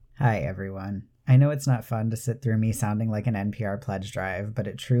Hi, everyone. I know it's not fun to sit through me sounding like an NPR pledge drive, but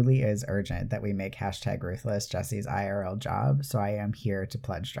it truly is urgent that we make #Ruthless Jesse's IRL job, so I am here to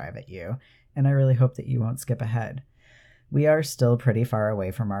pledge drive at you, and I really hope that you won't skip ahead. We are still pretty far away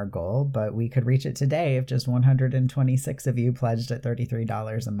from our goal, but we could reach it today if just 126 of you pledged at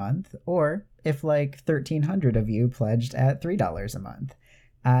 $33 a month, or if like 1,300 of you pledged at $3 a month.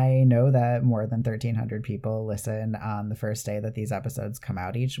 I know that more than 1,300 people listen on the first day that these episodes come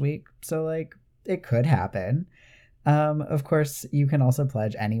out each week, so it could happen. Of course, you can also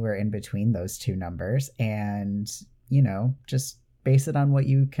pledge anywhere in between those two numbers and, just base it on what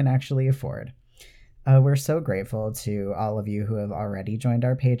you can actually afford. We're so grateful to all of you who have already joined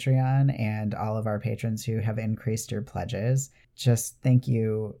our Patreon and all of our patrons who have increased your pledges. Just thank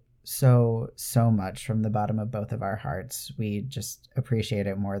you so much from the bottom of both of our hearts. We just appreciate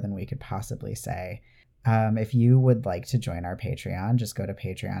it more than we could possibly say. If you would like to join our Patreon, just go to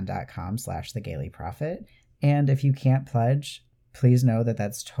patreon.com/thegailyprophet. And if you can't pledge, please know that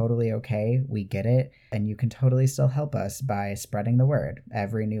that's totally okay. We get it. And you can totally still help us by spreading the word.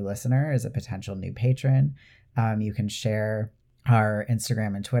 Every new listener is a potential new patron. You can share our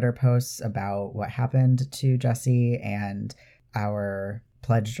Instagram and Twitter posts about what happened to Jesse and our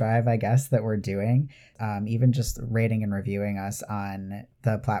pledge drive, I guess, that we're doing. Even just rating and reviewing us on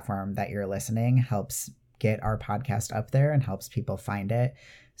the platform that you're listening helps get our podcast up there and helps people find it.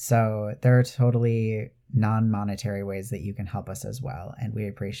 So there are totally non-monetary ways that you can help us as well. And we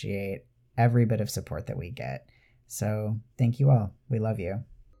appreciate every bit of support that we get. So thank you all. We love you.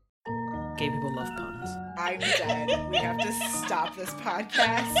 Gay people love puns. I'm dead. We have to stop this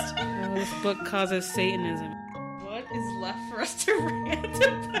podcast. This book causes Satanism. What is left for us to rant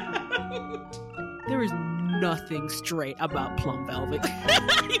about? There is nothing straight about Plum Velvet.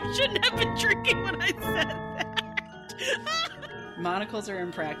 You shouldn't have been drinking when I said that. Monocles are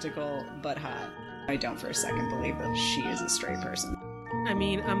impractical, but hot. I don't for a second believe that she is a straight person. I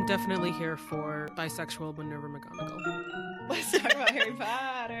mean, I'm definitely here for bisexual Minerva McGonagall. Let's talk about Harry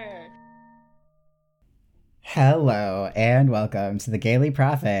Potter. Hello, and welcome to The Gaily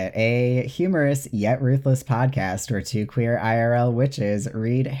Prophet, a humorous yet ruthless podcast where two queer IRL witches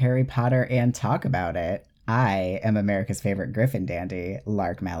read Harry Potter and talk about it. I am America's favorite Griffin dandy,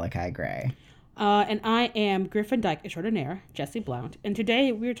 Lark Malachi Gray. And I am Griffin Dyke extraordinaire, Jesse Blount, and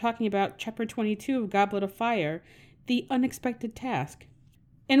today we're talking about Chapter 22 of Goblet of Fire, The Unexpected Task,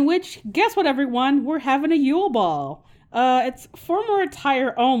 in which, guess what everyone, we're having a Yule Ball. It's formal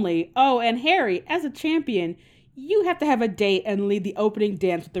attire only. Oh, and Harry, as a champion, you have to have a date and lead the opening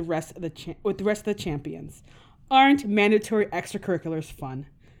dance with the rest of the champions. Aren't mandatory extracurriculars fun?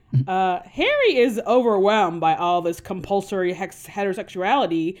 Harry is overwhelmed by all this compulsory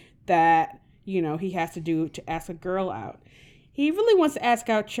heterosexuality that he has to do to ask a girl out. He really wants to ask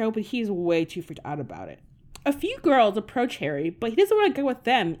out Cho, but he's way too freaked out about it. A few girls approach Harry, but he doesn't want to go with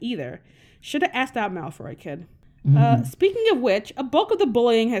them either. Should have asked out Malfoy, kid. Speaking of which, a bulk of the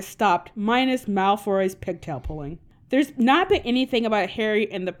bullying has stopped, minus Malfoy's pigtail pulling. There's not been anything about Harry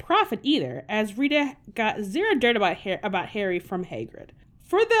and the Prophet either, as Rita got zero dirt about Harry from Hagrid.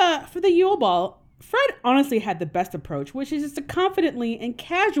 For the Yule Ball, Fred honestly had the best approach, which is just to confidently and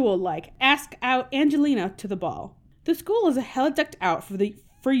casual-like ask out Angelina to the ball. The school is hella decked out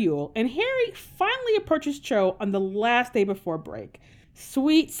for Yule, and Harry finally approaches Cho on the last day before break.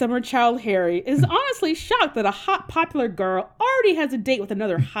 Sweet summer child Harry is honestly shocked that a hot popular girl already has a date with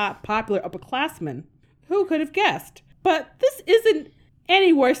another hot popular upperclassman. Who could have guessed? But this isn't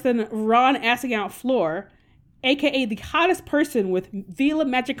any worse than Ron asking out Fleur, aka the hottest person with Vela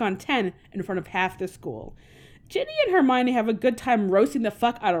Magic on 10 in front of half the school. Ginny and Hermione have a good time roasting the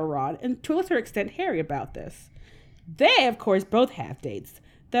fuck out of Ron, and to a lesser extent Harry about this. They, of course, both have dates,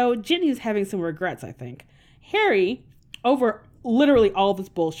 though Ginny's having some regrets, I think. Harry, over literally all this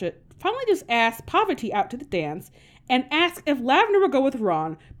bullshit, finally just asks Poverty out to the dance and asks if Lavender will go with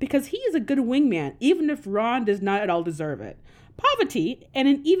Ron because he is a good wingman, even if Ron does not at all deserve it. Poverty, and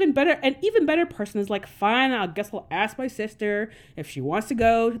an even better person is like, fine, I guess I'll ask my sister if she wants to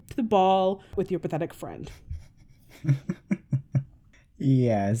go to the ball with your pathetic friend.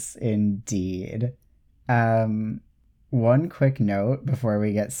 Yes, indeed. One quick note before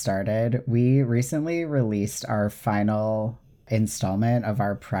we get started. We recently released our final installment of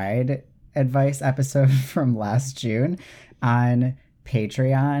our Pride advice episode from last June on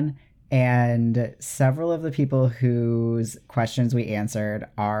Patreon. And several of the people whose questions we answered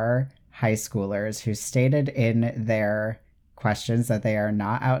are high schoolers who stated in their questions that they are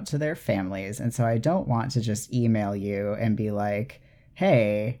not out to their families. And so I don't want to just email you and be like,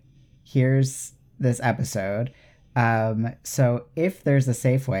 hey, here's this episode. So if there's a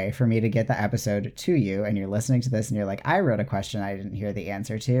safe way for me to get the episode to you and you're listening to this and you're like, I wrote a question I didn't hear the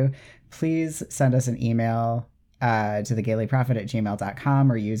answer to, please send us an email to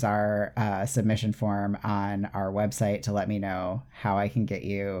thegaylyprophet@gmail.com or use our submission form on our website to let me know how I can get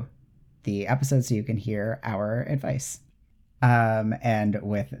you the episode so you can hear our advice. And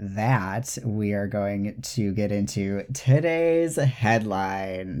with that, we are going to get into today's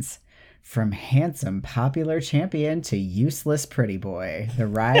headlines. From handsome popular champion to useless pretty boy, the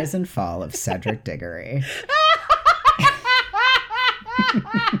rise and fall of Cedric Diggory.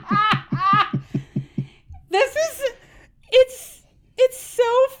 It's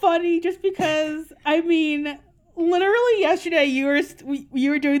so funny just because, I mean, literally yesterday you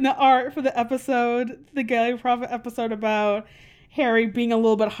were doing the art for the episode, the Gayly Prophet episode about Harry being a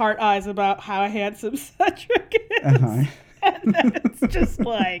little bit hard eyes about how handsome Cedric is. Uh-huh. And then it's just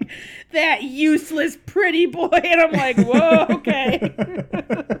like, that useless pretty boy. And I'm like, whoa, okay.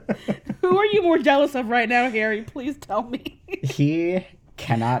 Who are you more jealous of right now, Harry? Please tell me. He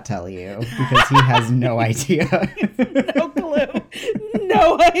cannot tell you because he has no idea. No clue.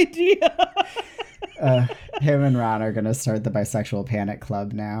 No idea. Him and Ron are going to start the bisexual panic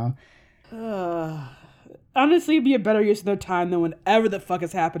club now. Honestly, it'd be a better use of their time than whatever the fuck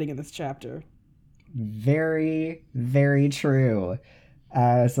is happening in this chapter. Very, very true.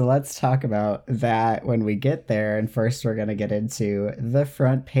 So let's talk about that when we get there. And first, we're going to get into the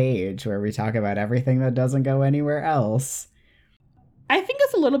front page where we talk about everything that doesn't go anywhere else. I think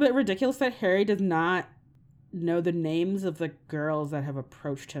it's a little bit ridiculous that Harry does not know the names of the girls that have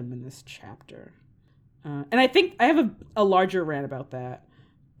approached him in this chapter. And I think I have a larger rant about that.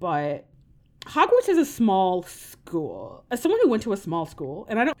 But Hogwarts is a small school. As someone who went to a small school,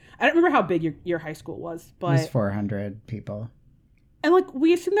 and I don't remember how big your high school was, but it was 400 people. And like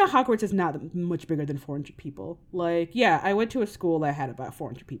we assume that Hogwarts is not much bigger than 400 people. Like, yeah, I went to a school that had about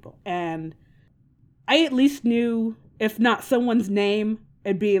 400 people, and I at least knew, if not someone's name,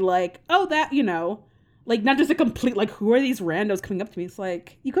 it'd be like, oh, that, you know, like not just a complete like, who are these randos coming up to me? It's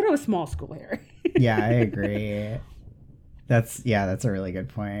like, you go to a small school, Harry. Yeah, I agree. That's a really good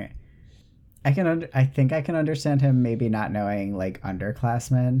point. I think I can understand him maybe not knowing like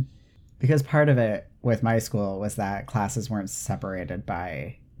underclassmen, because part of it with my school was that classes weren't separated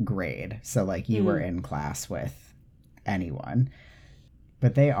by grade. So like you were in class with anyone,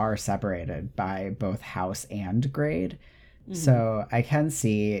 but they are separated by both house and grade. Mm-hmm. So I can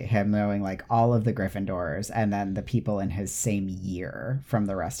see him knowing like all of the Gryffindors and then the people in his same year from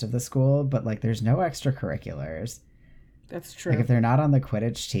the rest of the school, but like there's no extracurriculars. That's true. Like, if they're not on the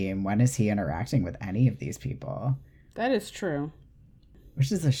Quidditch team, when is he interacting with any of these people? That is true.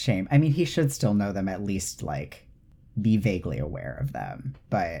 Which is a shame. I mean, he should still know them, at least, like, be vaguely aware of them.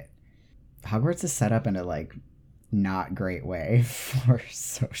 But Hogwarts is set up in a, like, not great way for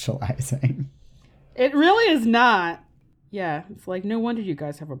socializing. It really is not. Yeah, it's like, no wonder you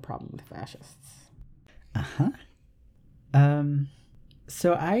guys have a problem with fascists. Uh-huh.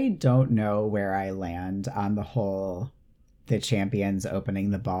 So I don't know where I land on the whole the champions opening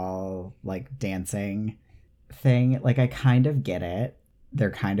the ball, like, dancing thing. Like, I kind of get it.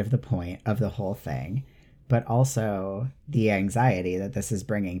 They're kind of the point of the whole thing. But also, the anxiety that this is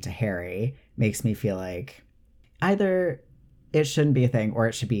bringing to Harry makes me feel like either it shouldn't be a thing or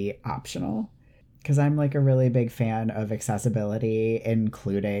it should be optional. Because I'm, like, a really big fan of accessibility,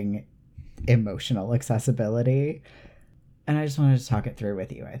 including emotional accessibility. And I just wanted to talk it through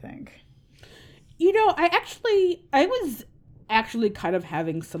with you, I think. You know, I was actually kind of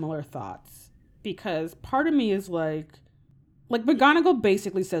having similar thoughts, because part of me is like McGonagall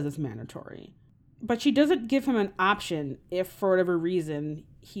basically says it's mandatory, but she doesn't give him an option if for whatever reason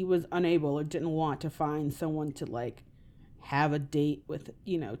he was unable or didn't want to find someone to like have a date with,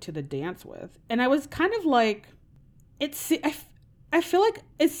 you know, to the dance with. And I was kind of like, I feel like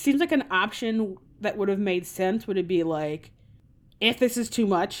it seems like an option that would have made sense. Would it be like, if this is too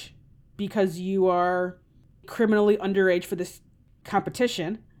much because you are criminally underage for this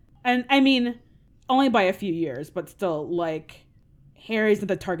competition, and I mean only by a few years, but still, like, Harry's at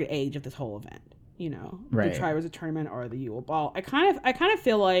the target age of this whole event, you know, right. The Triwizard Tournament or the Yule Ball. I kind of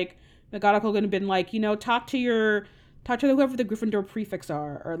feel like McGonagall would have been like, you know, talk to whoever the Gryffindor prefects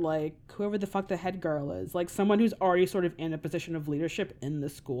are, or like whoever the fuck the head girl is, like someone who's already sort of in a position of leadership in the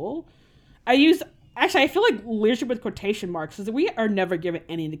school. I feel like leadership with quotation marks, because we are never given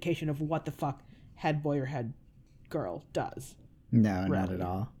any indication of what the fuck head boy or head girl does. No, really. Not at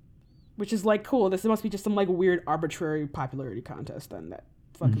all. Which is like, cool, this must be just some like weird arbitrary popularity contest then that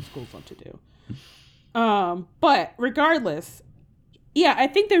fucking schools love to do. But regardless, yeah, I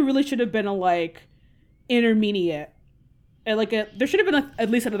think there really should have been a like, intermediate. And like there should have been at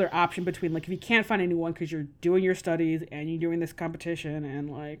least another option between like if you can't find anyone because you're doing your studies and you're doing this competition and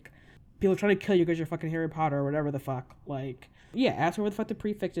like people are trying to kill you because you're fucking Harry Potter or whatever the fuck. Like, yeah, ask her what the fuck the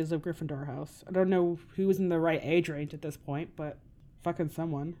prefect is of Gryffindor House. I don't know who's in the right age range at this point, but fucking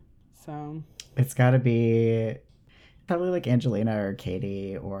someone. So it's got to be probably like Angelina or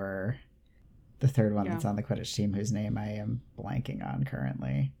Katie or the third one that's on the Quidditch team whose name I am blanking on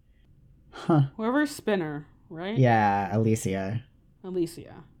currently. Huh. Whoever's Spinner, right? Yeah, Alicia.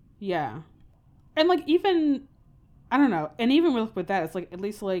 Yeah. And like even, I don't know. And even with that, it's like at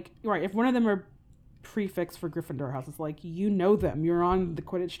least like, right, if one of them are prefects for Gryffindor House, it's like, you know them. You're on the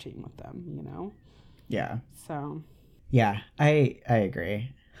Quidditch team with them, you know? Yeah. So. Yeah, I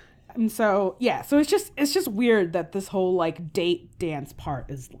agree. And so, yeah, so it's just weird that this whole like date dance part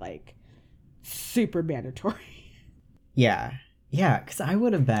is like super mandatory. Yeah, because I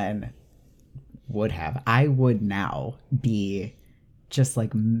would now be just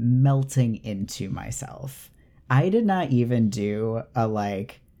like melting into myself. I did not even do a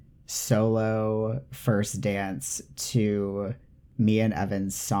like solo first dance to me and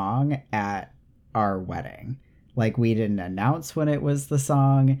Evan's song at our wedding. Like, we didn't announce when it was the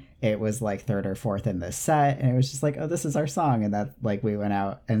song. It was like third or fourth in the set. And it was just like, oh, this is our song. And that, like, we went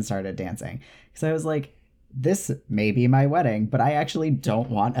out and started dancing. Because I was like, this may be my wedding, but I actually don't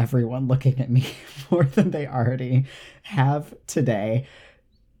want everyone looking at me more than they already have today.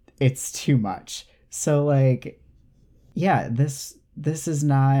 It's too much. So, like, yeah, this is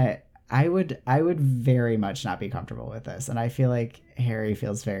not... I would very much not be comfortable with this. And I feel like Harry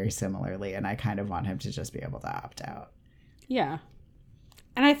feels very similarly, and I kind of want him to just be able to opt out. Yeah.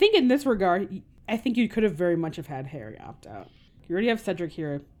 And I think in this regard, I think you could have very much have had Harry opt out. You already have Cedric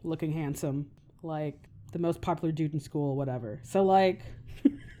here looking handsome, like the most popular dude in school, whatever. So like,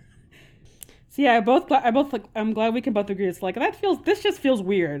 so yeah, I'm glad we can both agree. It's like, this just feels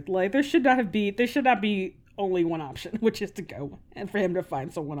weird. Like there should not be only one option, which is to go and for him to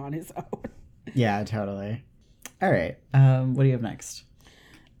find someone on his own. Yeah, totally. All right. What do you have next?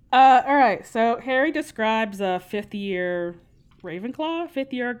 All right. So Harry describes a fifth year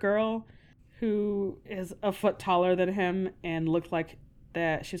girl who is a foot taller than him and looked like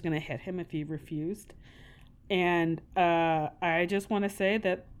that she's going to hit him if he refused. And I just want to say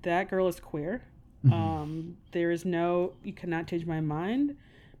that girl is queer. Mm-hmm. You cannot change my mind.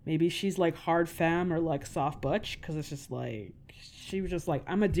 Maybe she's like hard femme or like soft butch, because it's just like, she was just like,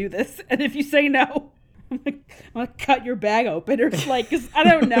 I'm going to do this. And if you say no, I'm going to cut your bag open. Or it's like, cause I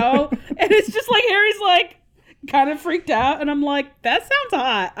don't know. And it's just like, Harry's like kind of freaked out. And I'm like, that sounds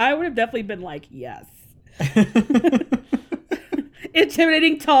hot. I would have definitely been like, yes.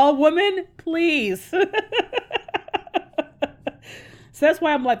 Intimidating tall woman, please. So that's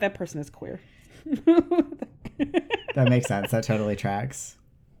why I'm like, that person is queer. That makes sense. That totally tracks.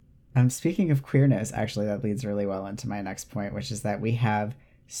 Speaking of queerness, actually, that leads really well into my next point, which is that we have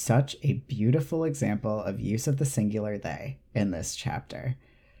such a beautiful example of use of the singular they in this chapter.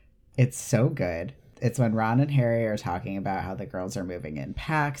 It's so good. It's when Ron and Harry are talking about how the girls are moving in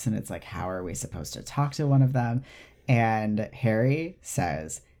packs, and it's like, how are we supposed to talk to one of them? And Harry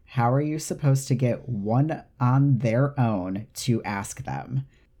says, how are you supposed to get one on their own to ask them?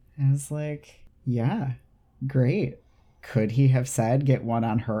 And I was like, yeah, great. Could he have said get one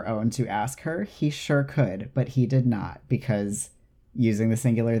on her own to ask her? He sure could, but he did not, because using the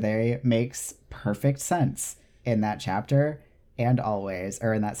singular they makes perfect sense in that chapter and always,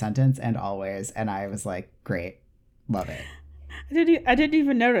 or in that sentence and always. And I was like, great, love it. I didn't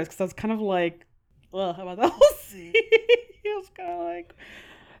even notice, because I was kind of like, well, how about the whole scene? I was kind of like,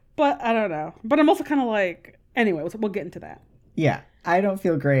 but I don't know. But I'm also kind of like, anyway, we'll get into that. Yeah, I don't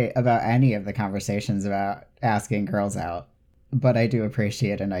feel great about any of the conversations about asking girls out, but I do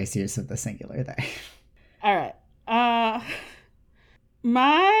appreciate a nice use of the singular they. All right.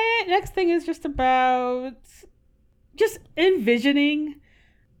 My next thing is just about just envisioning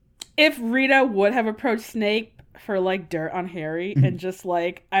if Rita would have approached Snape for like dirt on Harry, and just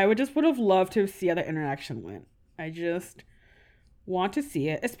like, I would have loved to see how the interaction went. I just want to see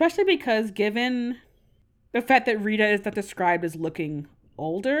it, especially because given the fact that Rita is not described as looking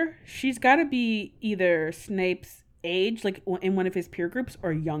older, she's got to be either Snape's age, like in one of his peer groups,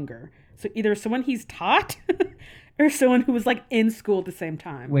 or younger. So either someone he's taught or someone who was like in school at the same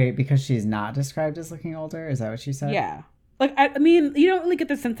time. Wait, because she's not described as looking older? Is that what she said? Yeah. Like, I mean, you don't really get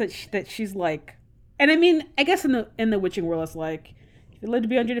the sense that she's like, and I mean, I guess in the witching world, it's like, if you live to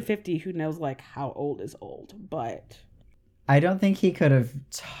be 150, who knows like how old is old, but... I don't think he could have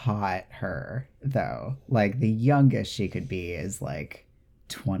taught her, though. Like, the youngest she could be is, like,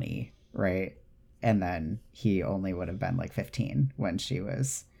 20, right? And then he only would have been like 15 when she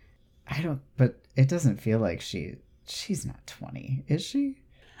was, but it doesn't feel like she's not 20, is she?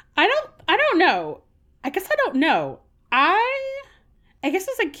 I don't know. I guess I don't know. I guess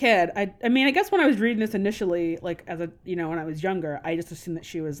as a kid, I mean, I guess when I was reading this initially, like as a, when I was younger, I just assumed that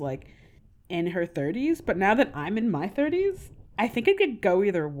she was like in her 30s. But now that I'm in my 30s, I think it could go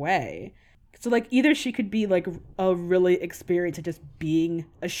either way. So like either she could be like a really experienced at just being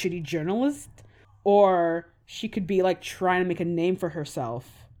a shitty journalist, or she could be like trying to make a name for herself,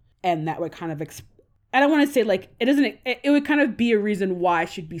 and that would kind of I don't want to say like it would kind of be a reason why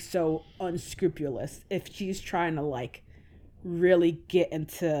she'd be so unscrupulous if she's trying to like really get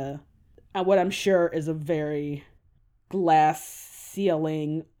into what I'm sure is a very glass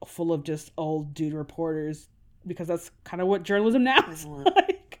ceiling full of just old dude reporters, because that's kind of what journalism now is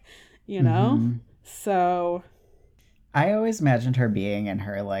like, Mm-hmm. So I always imagined her being in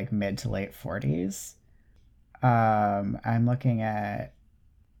her like mid to late 40s. I'm looking at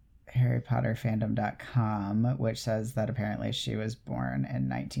harrypotterfandom.com, which says that apparently she was born in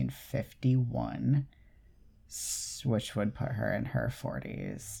 1951, which would put her in her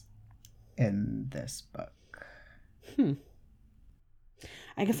 40s in this book.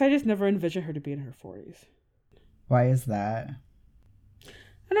 I guess I just never envisioned her to be in her 40s. Why is that?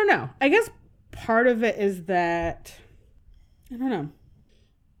 I don't know. I guess part of it is that, I don't know.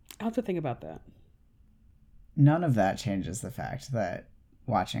 I'll have to think about that. None of that changes the fact that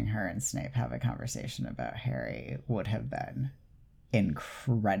watching her and Snape have a conversation about Harry would have been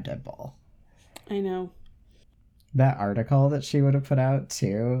incredible. I know. That article that she would have put out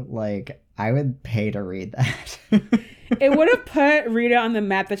too, like, I would pay to read that. It would have put Rita on the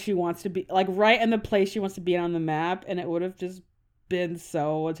map that she wants to be, like right in the place she wants to be on the map, and it would have just been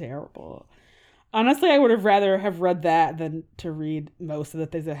so terrible. Honestly, I would have rather have read that than to read most of the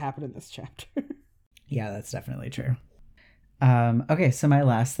things that happen in this chapter. Yeah, that's definitely true. Okay, so my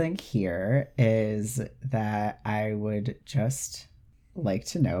last thing here is that I would just like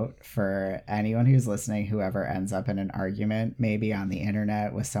to note for anyone who's listening, whoever ends up in an argument, maybe on the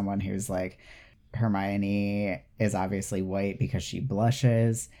internet with someone who's like, Hermione is obviously white because she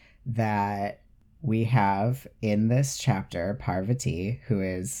blushes, that we have in this chapter Parvati, who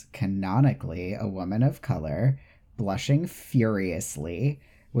is canonically a woman of color, blushing furiously,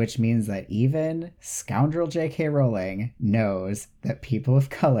 which means that even scoundrel J.K. Rowling knows that people of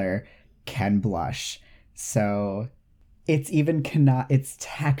color can blush. So it's even it's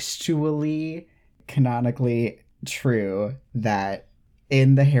textually, canonically true that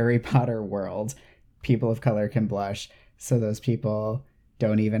in the Harry Potter world, people of color can blush. So those people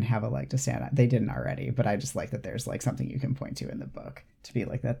don't even have a leg to stand on. They didn't already, but I just like that there's like something you can point to in the book to be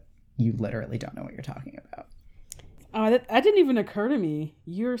like that. You literally don't know what you're talking about. Oh, that didn't even occur to me.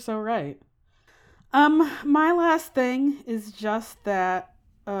 You're so right. My last thing is just that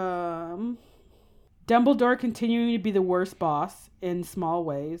Dumbledore continuing to be the worst boss in small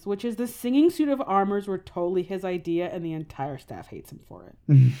ways, which is the singing suit of armors were totally his idea and the entire staff hates him for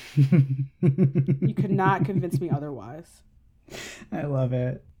it. You could not convince me otherwise. I love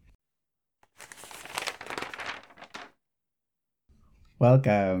it.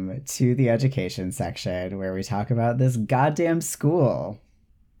 Welcome to the education section where we talk about this goddamn school.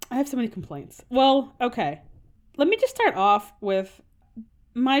 I have so many complaints. Well, okay. Let me just start off with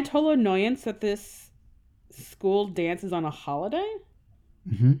my total annoyance that this school dance is on a holiday.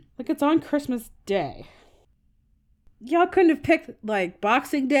 Mm-hmm. Like, it's on Christmas Day. Y'all couldn't have picked, like,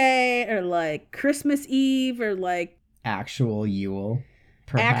 Boxing Day or, like, Christmas Eve or, like... Actual Yule,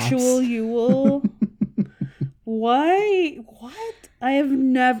 perhaps. Actual Yule. Why? What? I have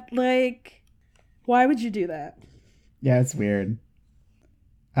never, like... Why would you do that? Yeah, it's weird.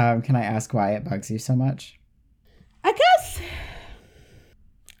 Can I ask why it bugs you so much? I guess...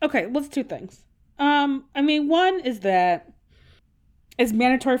 Okay, let's do two things. I mean, one is that it's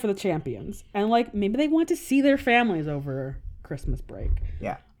mandatory for the champions. And, like, maybe they want to see their families over Christmas break.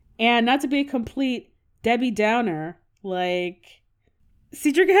 Yeah. And not to be a complete Debbie Downer, like,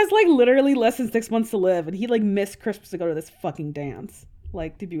 Cedric has, like, literally less than 6 months to live. And he, like, missed Christmas to go to this fucking dance.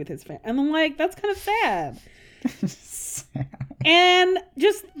 Like, to be with his family. And I'm like, that's kind of sad. Sad. And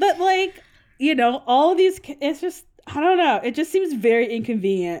just that, like, you know, all of these, it's just, I don't know. It just seems very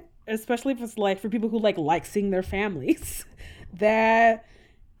inconvenient. Especially if it's like for people who like seeing their families, that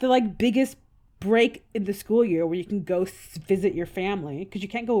the like biggest break in the school year where you can go visit your family, because you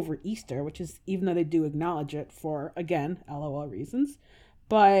can't go over Easter, which is, even though they do acknowledge it for, again, LOL reasons,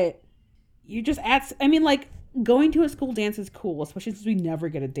 but you just I mean, like, going to a school dance is cool, especially since we never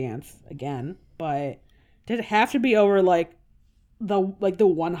get a dance again, but did it have to be over like the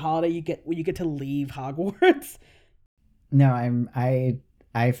one holiday you get when you get to leave Hogwarts. No,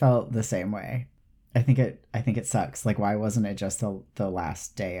 I felt the same way. I think it sucks. Like, why wasn't it just the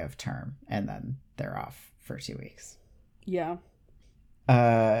last day of term and then they're off for 2 weeks? Yeah.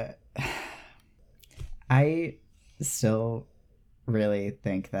 I still really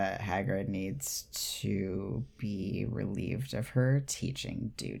think that Hagrid needs to be relieved of her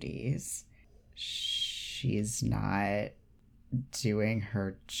teaching duties. She's not doing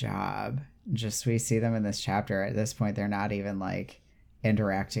her job. Just we see them in this chapter. At this point, they're not even like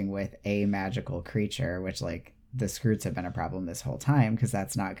interacting with a magical creature, which like the Scroots have been a problem this whole time, because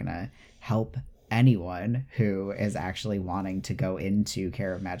that's not gonna help anyone who is actually wanting to go into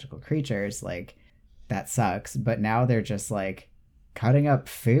care of magical creatures. Like, that sucks. But now they're just like cutting up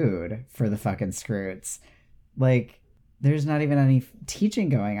food for the fucking Scroots. Like, there's not even any teaching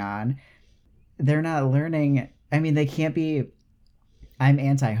going on. They're not learning. I mean, they can't be, I'm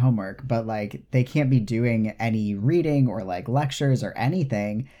anti-homework, but like they can't be doing any reading or like lectures or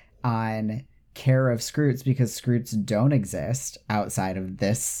anything on care of Scroots, because Scroots don't exist outside of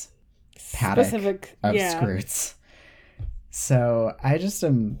this paddock of Scroots. So I'm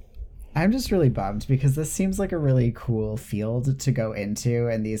just really bummed, because this seems like a really cool field to go into,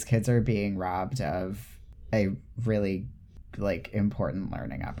 and these kids are being robbed of a really like important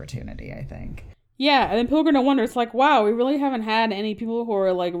learning opportunity, I think. Yeah, and then people are going to wonder, it's like, wow, we really haven't had any people who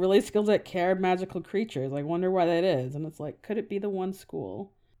are like really skilled at care of magical creatures. Like, wonder why that is. And it's like, could it be the one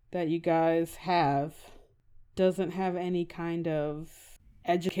school that you guys have doesn't have any kind of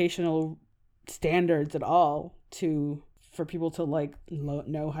educational standards at all for people to like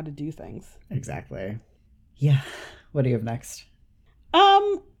know how to do things? Exactly. Yeah. What do you have next?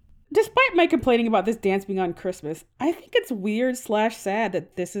 Despite my complaining about this dance being on Christmas, I think it's weird / sad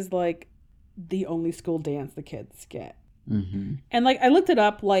that this is like the only school dance the kids get. Mm-hmm. And like I looked it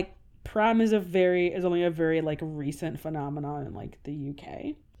up, like prom is only a very like recent phenomenon in like the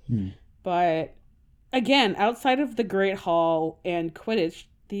UK. But again, outside of the Great Hall and Quidditch,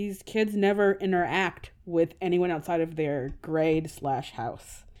 these kids never interact with anyone outside of their grade /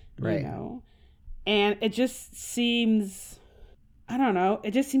 house. Right. You know? And it just seems, I don't know,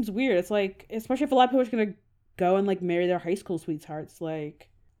 it just seems weird. It's like, especially if a lot of people are just gonna go and like marry their high school sweethearts, like,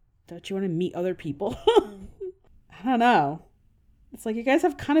 don't you want to meet other people? I don't know. It's like, you guys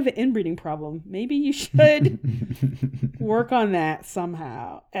have kind of an inbreeding problem. Maybe you should work on that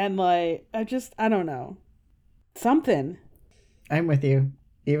somehow. And like, I don't know. Something. I'm with you.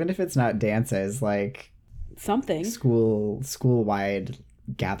 Even if it's not dances, like something. School-wide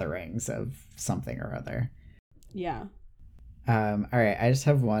gatherings of something or other. Yeah. All right. I just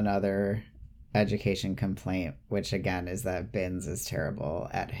have one other education complaint, which again is that Binns is terrible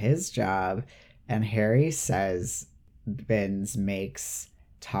at his job. And Harry says Binns makes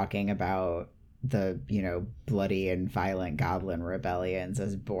talking about the, bloody and violent goblin rebellions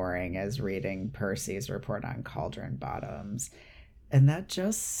as boring as reading Percy's report on Cauldron Bottoms. And that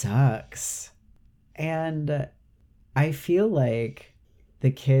just sucks. And I feel like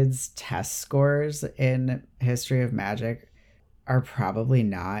the kids' test scores in History of Magic are probably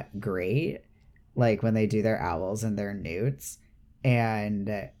not great, like when they do their owls and their newts.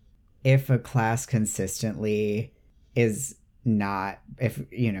 And if a class consistently is not, if,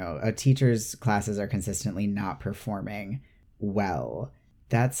 a teacher's classes are consistently not performing well,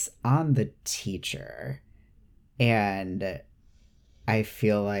 that's on the teacher. And I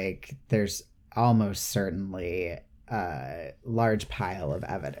feel like there's almost certainly a large pile of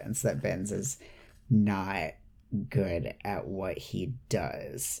evidence that Binns is not good at what he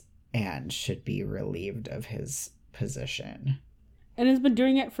does and should be relieved of his position. And has been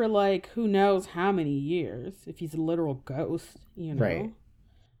doing it for like who knows how many years, if he's a literal ghost, Right.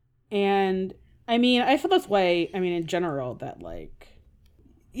 And I mean, I feel this way, in general, that like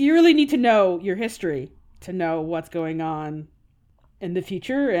you really need to know your history to know what's going on in the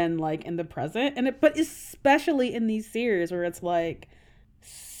future and like in the present. But especially in these series where it's like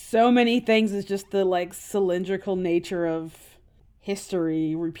so many things is just the like cylindrical nature of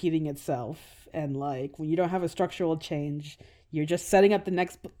history repeating itself. And like when you don't have a structural change, you're just setting up the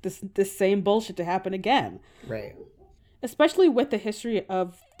next this same bullshit to happen again. Right. Especially with the history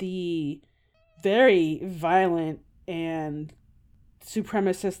of the very violent and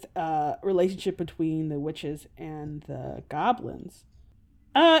supremacist relationship between the witches and the goblins.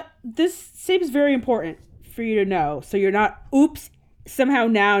 This seems very important for you to know, so you're not, oops, somehow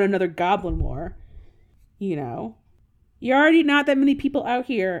now in another goblin war. You're already not that many people out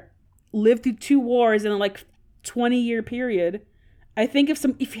here lived through 2 wars in a like 20-year period I think if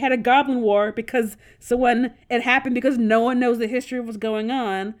you had a goblin war so when it happened because no one knows the history of what's going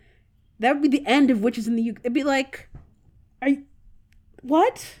on, that would be the end of witches in the UK. It'd be like,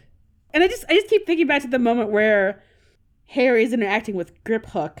 what? And I just keep thinking back to the moment where Harry's interacting with Grip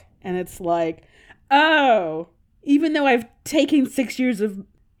Hook, and it's like, oh, even though I've taken 6 years of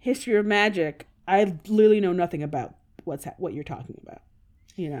history of magic, I literally know nothing about what you're talking about,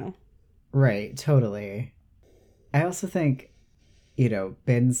 you know? Right, totally. I also think,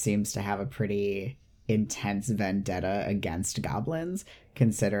 Ben seems to have a pretty intense vendetta against goblins,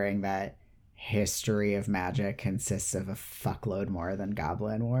 considering that history of magic consists of a fuckload more than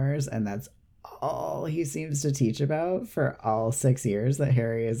goblin wars, and that's all he seems to teach about for all 6 years that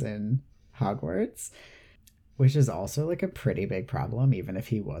Harry is in Hogwarts, which is also like a pretty big problem, even if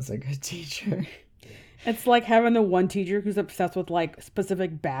he was a good teacher. It's like having the one teacher who's obsessed with like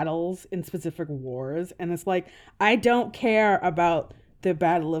specific battles in specific wars. And it's like, I don't care about the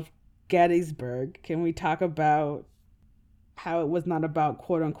Battle of Gettysburg. Can we talk about how it was not about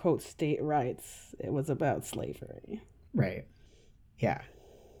quote unquote state rights? It was about slavery. Right. Yeah.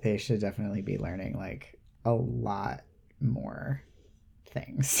 They should definitely be learning like a lot more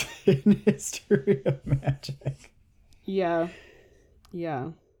things in history of magic. Yeah.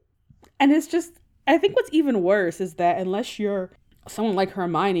 Yeah. And it's just, I think what's even worse is that unless you're someone like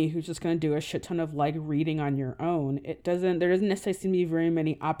Hermione who's just going to do a shit ton of like reading on your own, there doesn't necessarily seem to be very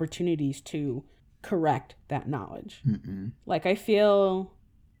many opportunities to correct that knowledge. Mm-mm. Like I feel,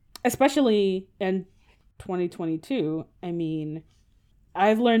 especially in 2022, I mean,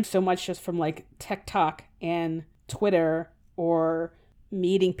 I've learned so much just from like TikTok and Twitter or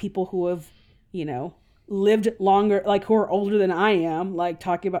meeting people who have, lived longer, like who are older than I am, like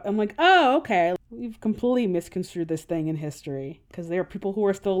talking about, I'm like, oh, okay. We've completely misconstrued this thing in history because there are people who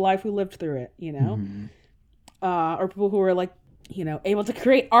are still alive who lived through it, Mm-hmm. Or people who are like, able to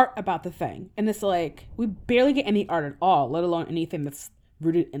create art about the thing. And it's like, we barely get any art at all, let alone anything that's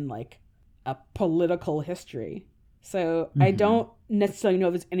rooted in like a political history. So mm-hmm. I don't necessarily know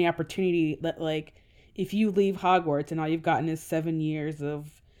if there's any opportunity that like, if you leave Hogwarts and all you've gotten is 7 years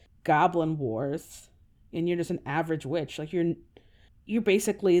of goblin wars and you're just an average witch, like you're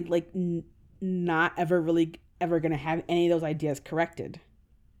basically like not ever really ever going to have any of those ideas corrected,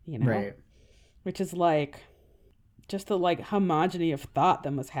 Right. Which is like just the like homogeny of thought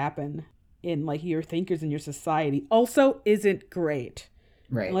that must happen in like your thinkers in your society also isn't great.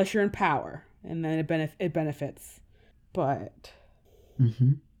 Right. Unless you're in power and then it benefits. But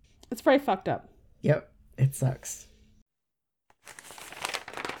mm-hmm. It's very fucked up. Yep. It sucks.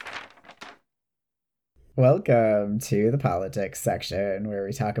 Welcome to the politics section where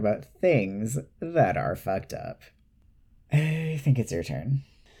we talk about things that are fucked up. I think it's your turn.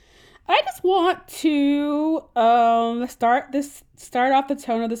 I just want to start off the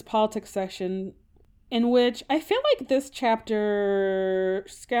tone of this politics section in which I feel like this chapter,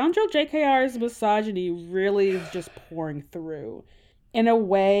 Scoundrel JKR's misogyny really is just pouring through in a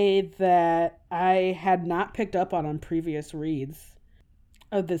way that I had not picked up on previous reads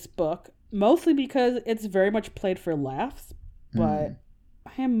of this book. Mostly because it's very much played for laughs, but I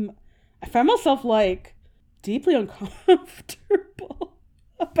find myself like deeply uncomfortable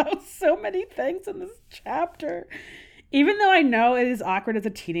about so many things in this chapter. Even though I know it is awkward as a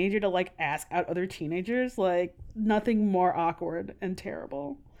teenager to like ask out other teenagers, like nothing more awkward and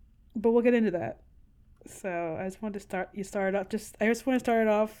terrible. But we'll get into that. So I just wanted to I just want to start it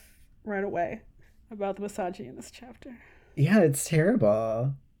off right away about the misogyny in this chapter. Yeah, it's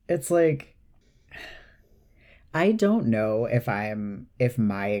terrible. It's like, I don't know if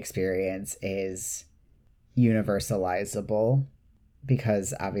my experience is universalizable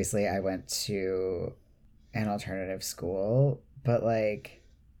because obviously I went to an alternative school, but like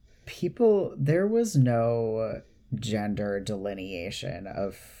there was no gender delineation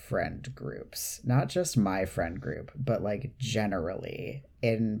of friend groups, not just my friend group, but like generally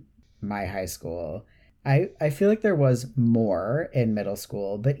in my high school. I feel like there was more in middle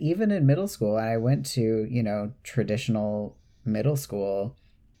school, but even in middle school, and I went to, traditional middle school,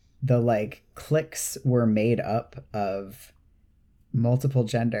 the like cliques were made up of multiple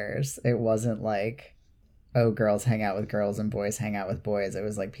genders. It wasn't like, oh, girls hang out with girls and boys hang out with boys. It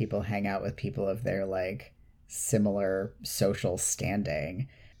was like people hang out with people of their like similar social standing,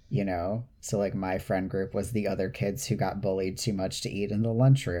 So like my friend group was the other kids who got bullied too much to eat in the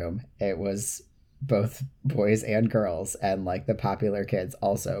lunchroom. It was both boys and girls, and like the popular kids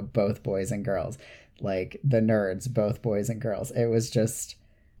also both boys and girls, like the nerds both boys and girls. It was just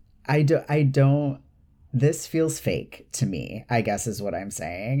I don't this feels fake to me, I guess is what I'm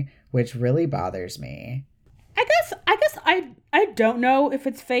saying, which really bothers me. I guess I don't know if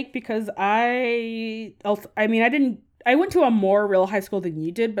it's fake because I went to a more real high school than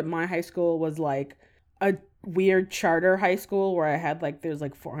you did, but my high school was like a weird charter high school where I had like there's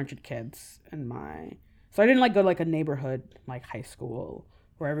like 400 kids in my, so I didn't like go to like a neighborhood like high school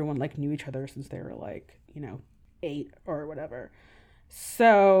where everyone like knew each other since they were like, 8 or whatever.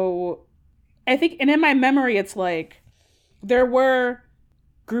 So I think, and in my memory it's like there were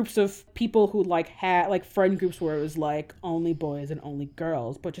groups of people who like had like friend groups where it was like only boys and only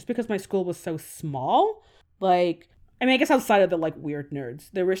girls, but just because my school was so small, like, I mean, I guess outside of the like weird nerds,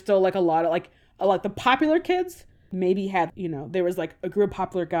 there were still like a lot of the popular kids maybe had, there was like a group of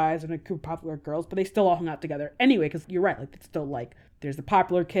popular guys and a group of popular girls, but they still all hung out together anyway, because you're right, like it's still like there's the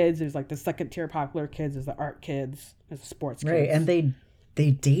popular kids, there's like the second tier popular kids, there's the art kids, there's the sports kids. Right, and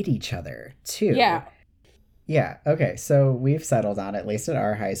they date each other too. Yeah. Yeah, okay, so we've settled on, at least at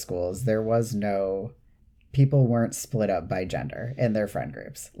our high schools, people weren't split up by gender in their friend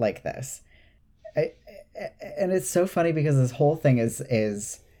groups like this. And it's so funny because this whole thing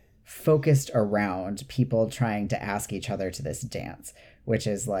is focused around people trying to ask each other to this dance, which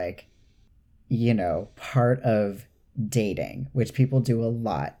is like, part of dating, which people do a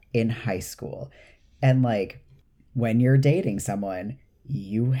lot in high school. And like, when you're dating someone,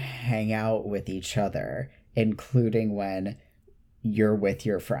 you hang out with each other, including when you're with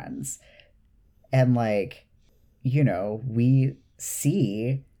your friends. And like, we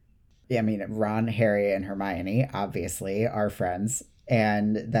see, Ron, Harry, and Hermione obviously are friends.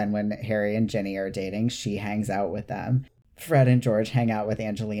 And then when Harry and Ginny are dating, she hangs out with them. Fred and George hang out with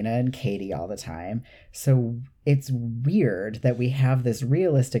Angelina and Katie all the time. So it's weird that we have this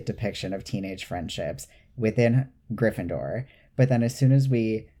realistic depiction of teenage friendships within Gryffindor. But then as soon as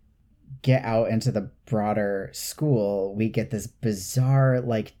we get out into the broader school, we get this bizarre,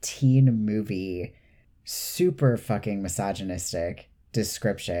 like, teen movie, super fucking misogynistic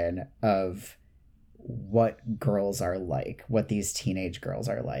description of what girls are like, what these teenage girls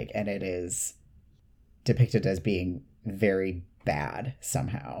are like. And it is depicted as being very bad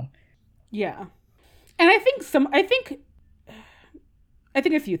somehow. Yeah. And I think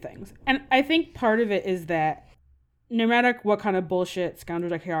a few things. And I think part of it is that no matter what kind of bullshit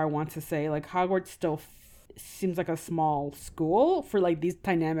Scoundrels Like Are wants to say, like, Hogwarts still seems like a small school for like these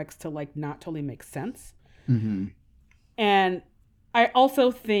dynamics to like not totally make sense. Mm-hmm. And I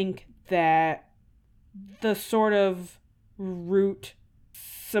also think that the sort of root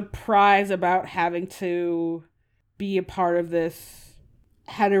surprise about having to be a part of this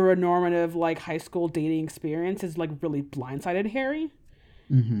heteronormative like high school dating experience is like really blindsided Harry.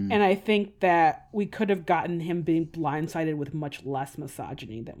 Mm-hmm. And I think that we could have gotten him being blindsided with much less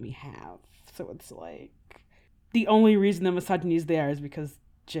misogyny than we have. So it's like the only reason the misogyny is there is because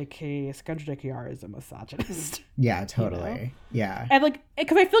Scoundrels is a misogynist. Yeah, totally. Yeah. And like,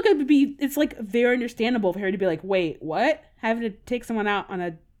 because I feel like it's like very understandable for Harry to be like, wait, what? Having to take someone out on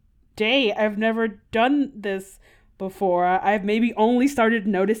a date? I've never done this before. I've maybe only started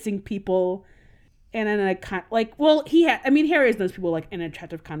noticing people and in a kind like, well, Harry is those people like in an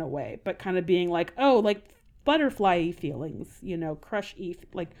attractive kind of way, but kind of being like, oh, like butterfly feelings, crush-y,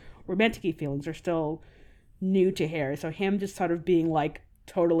 like romantic-y feelings are still new to Harry. So him just sort of being like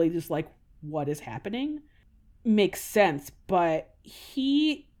totally just like, what is happening makes sense. But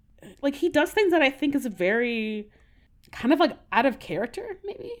he does things that I think is very kind of like out of character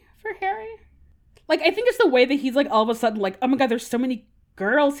maybe for Harry. Like, I think it's the way that he's like all of a sudden like, oh my God, there's so many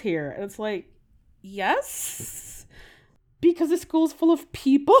girls here. And it's like, yes, because the school's full of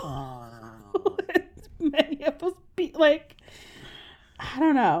people. Many of us be like, I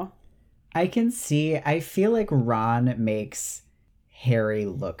don't know. I feel like Ron makes Harry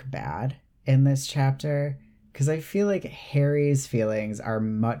look bad in this chapter, because I feel like Harry's feelings are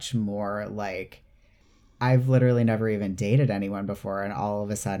much more like, I've literally never even dated anyone before, and all of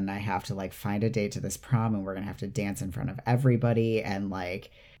a sudden I have to like find a date to this prom and we're gonna have to dance in front of everybody, and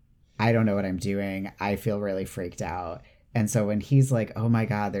like, I don't know what I'm doing. I feel really freaked out. And so when he's like, oh my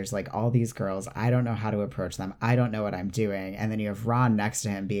God, there's like all these girls, I don't know how to approach them, I don't know what I'm doing, and then you have Ron next to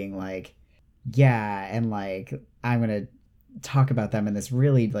him being like, yeah, and like, I'm gonna talk about them in this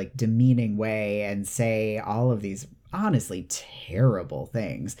really like demeaning way and say all of these honestly terrible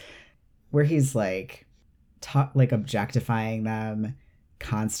things, where he's like like objectifying them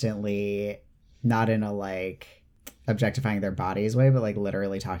constantly, not in a like objectifying their bodies way, but like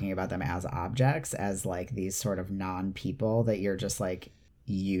literally talking about them as objects, as like these sort of non-people that you're just like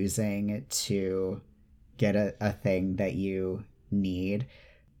using to get a thing that you need.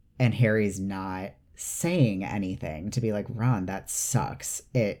 And Harry's not saying anything to be like, Ron, that sucks.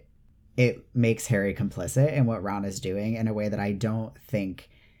 It it makes Harry complicit in what Ron is doing in a way that I don't think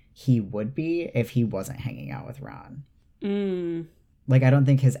he would be if he wasn't hanging out with Ron. Like, I don't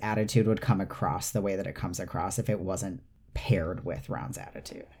think his attitude would come across the way that it comes across if it wasn't paired with Ron's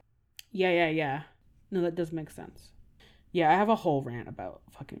attitude. Yeah. No, that does make sense. Yeah, I have a whole rant about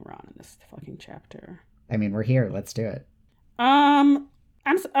fucking Ron in this fucking chapter. I mean, we're here. Let's do it. I'm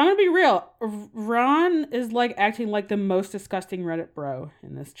gonna be real. Ron is like acting like the most disgusting Reddit bro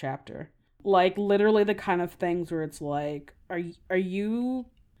in this chapter. Like literally the kind of things where it's like, are you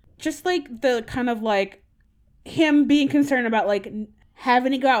just like the kind of like him being concerned about like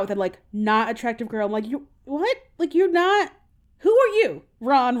having to go out with a like not attractive girl. I'm like, you what? Like you're not. Who are you,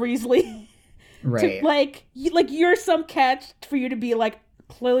 Ron Weasley? Right. To, you're some catch for you to be like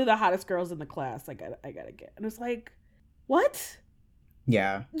clearly the hottest girls in the class. I gotta get. And it's like, what?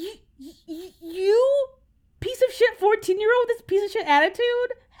 Yeah. You piece of shit 14-year-old with this piece of shit attitude?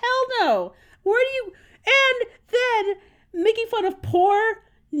 Hell no. Where do you... And then making fun of poor,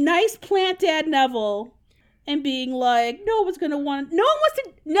 nice plant dad Neville and being like, no one's gonna want... No one wants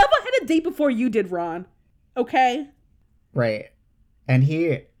to... Neville had a date before you did, Ron. Okay? Right. And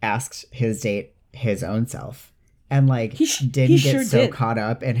he asked his date his own self. And like didn't get so caught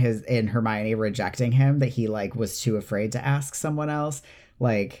up in Hermione rejecting him that he like was too afraid to ask someone else.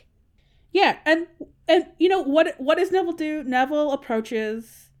 Like, yeah, and you know what does Neville do? Neville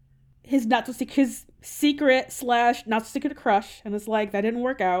approaches his secret / not so secret crush, and it's like, that didn't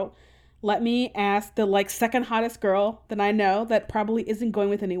work out. Let me ask the like second hottest girl that I know that probably isn't going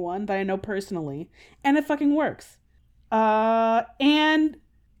with anyone that I know personally, and it fucking works. And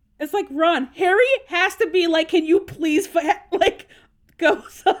it's like, Ron, Harry has to be like, can you please, like, go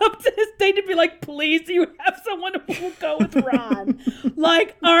up to his date and be like, please, do you have someone who will go with Ron?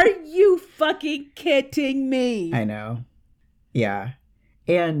 Like, are you fucking kidding me? I know. Yeah.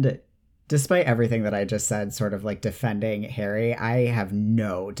 And despite everything that I just said, sort of like defending Harry, I have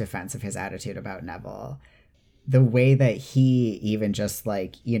no defense of his attitude about Neville. The way that he even just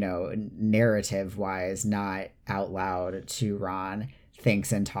like, you know, narrative wise, not out loud to Ron,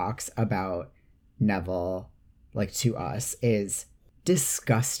 thinks and talks about Neville like to us is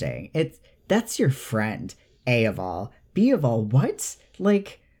disgusting. That's your friend, A of all. B of all, what?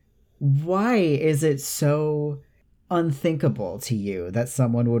 Like, why is it so unthinkable to you that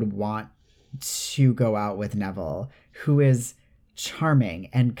someone would want to go out with Neville, who is charming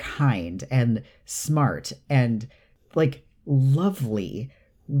and kind and smart and like lovely?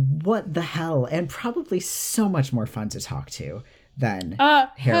 What the hell? And probably so much more fun to talk to than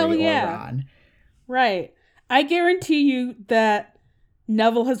Harry or Ron. Right. I guarantee you that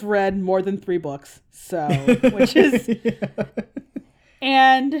Neville has read more than 3 books. So, which is... Yeah.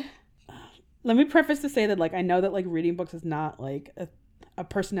 And let me preface to say that, like, I know that, like, reading books is not, like, a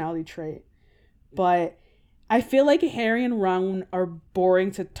personality trait. But I feel like Harry and Ron are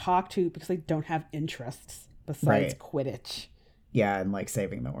boring to talk to because they don't have interests besides Quidditch. Yeah, and, like,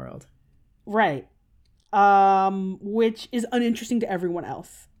 saving the world. Right. Which is uninteresting to everyone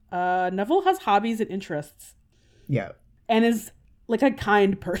else. Neville has hobbies and interests. Yeah. And is like a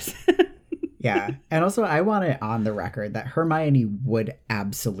kind person. Yeah. And also I want it on the record that Hermione would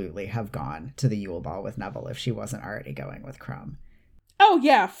absolutely have gone to the Yule Ball with Neville if she wasn't already going with Crumb. Oh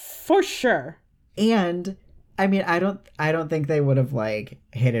yeah, for sure. And I mean, I don't think they would have like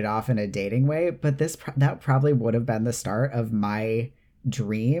hit it off in a dating way, but that probably would have been the start of my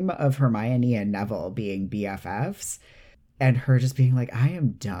dream of Hermione and Neville being BFFs, and her just being like, I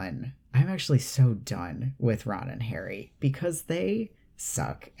am done. I'm actually so done with Ron and Harry because they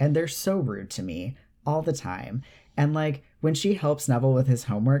suck and they're so rude to me all the time. And like when she helps Neville with his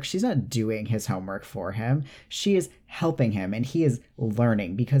homework, she's not doing his homework for him. She is helping him and he is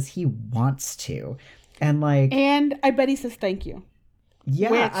learning because he wants to. And I bet he says thank you.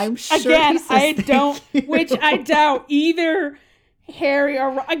 Yeah, I'm sure. Again, which I doubt either Harry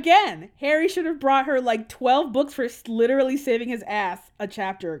or... Again, Harry should have brought her like 12 books for literally saving his ass a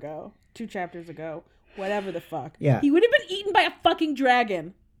chapter ago. 2 chapters ago. Whatever the fuck. Yeah. He would have been eaten by a fucking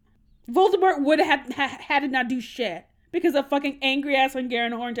dragon. Voldemort would have had to not do shit. Because a fucking angry ass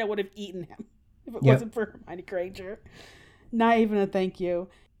Hungarian Horntail would have eaten him. If it wasn't for Hermione Granger. Not even a thank you.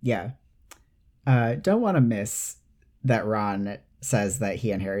 Yeah. Don't want to miss that Ron says that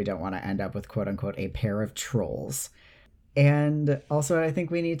he and Harry don't want to end up with quote unquote a pair of trolls. And also I think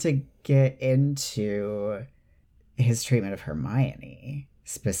we need to get into his treatment of Hermione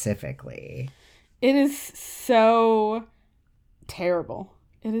specifically. It is so terrible.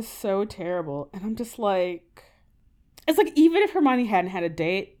 It is so terrible. And I'm just like, it's like, even if Hermione hadn't had a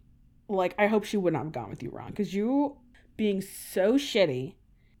date, like, I hope she would not have gone with you, Ron. Because you being so shitty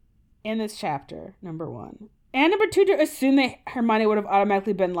in this chapter, number one. And number two, to assume that Hermione would have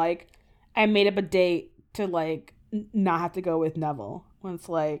automatically been like, I made up a date to like not have to go with Neville. When it's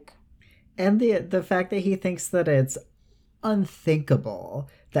like... And the fact that he thinks that it's unthinkable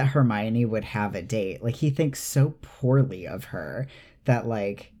that Hermione would have a date. Like, he thinks so poorly of her that,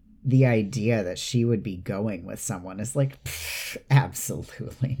 like, the idea that she would be going with someone is like,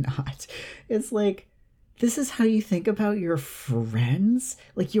 absolutely not. It's like, this is how you think about your friends?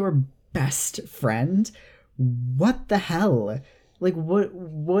 Like, your best friend? What the hell? Like, what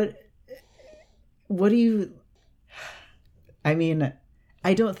do you... I mean,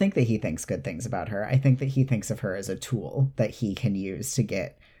 I don't think that he thinks good things about her. I think that he thinks of her as a tool that he can use to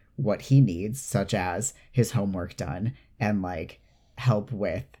get what he needs, such as his homework done and, like, help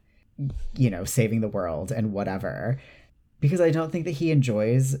with, you know, saving the world and whatever. Because I don't think that he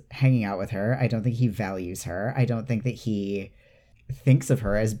enjoys hanging out with her. I don't think he values her. I don't think that he thinks of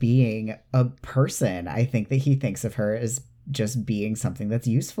her as being a person. I think that he thinks of her as just being something that's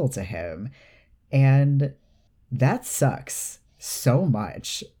useful to him. And that sucks so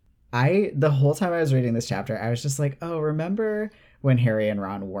much. The whole time I was reading this chapter, I was just like, oh, remember when Harry and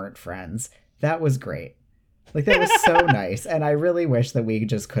Ron weren't friends? That was great. Like, that was so nice. And I really wish that we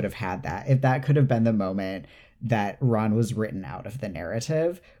just could have had that. If that could have been the moment that Ron was written out of the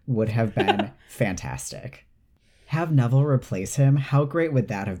narrative, would have been fantastic. Have Neville replace him? How great would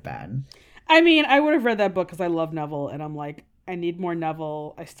that have been? I mean, I would have read that book because I love Neville, and I'm like, I need more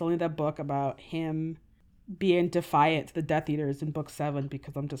Neville. I still need that book about him being defiant to the Death Eaters in book 7,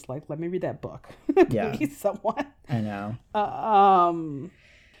 because I'm just like, let me read that book. Yeah. Please, someone. I know.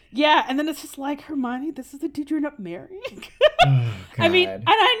 Yeah, and then it's just like, Hermione, this is the dude you're not marrying. Oh, I mean, and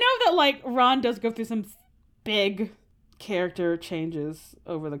I know that, like, Ron does go through some big character changes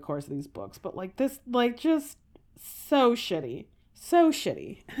over the course of these books, but, like, this, like, just so shitty. So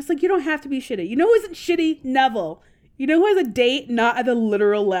shitty. And it's like, you don't have to be shitty. You know who isn't shitty? Neville. You know who has a date not at the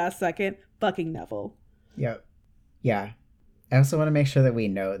literal last second? Fucking Neville. Yep. Yeah. I also want to make sure that we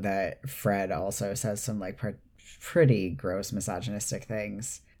note that Fred also says some, like, pretty gross misogynistic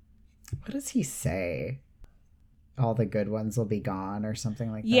things. What does he say? All the good ones will be gone or something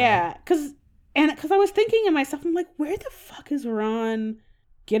like that? Yeah, because I was thinking to myself, I'm like, where the fuck is Ron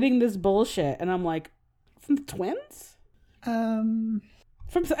getting this bullshit? And I'm like, from the twins? From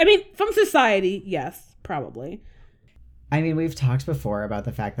society, yes, probably. I mean, we've talked before about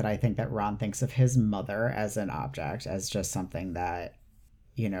the fact that I think that Ron thinks of his mother as an object, as just something that,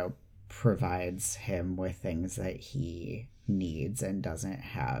 you know, provides him with things that he needs and doesn't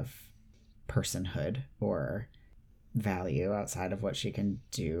have personhood or value outside of what she can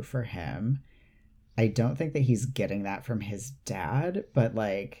do for him. I don't think that he's getting that from his dad, but,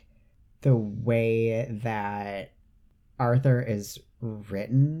 like, the way that Arthur is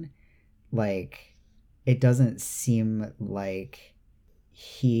written, like, it doesn't seem like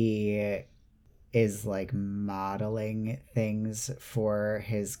he is, like, modeling things for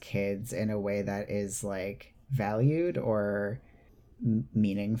his kids in a way that is, like, valued or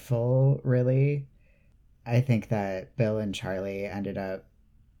meaningful, really. I think that Bill and Charlie ended up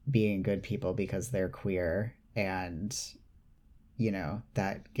being good people because they're queer, and, you know,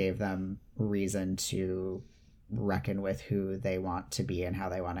 that gave them reason to reckon with who they want to be and how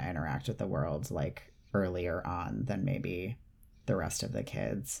they want to interact with the world, like, earlier on than maybe the rest of the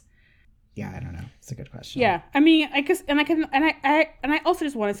kids. Yeah, I don't know. It's a good question. Yeah, I mean, I guess, and I also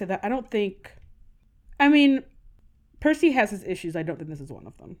just want to say that I don't think, I mean, Percy has his issues. I don't think this is one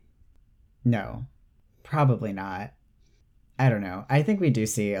of them. No, probably not. I don't know. I think we do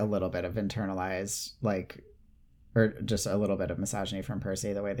see a little bit of internalized, like, or just a little bit of misogyny from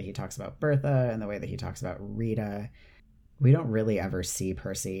Percy, the way that he talks about Bertha and the way that he talks about Rita. We don't really ever see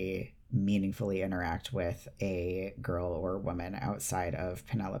Percy meaningfully interact with a girl or woman outside of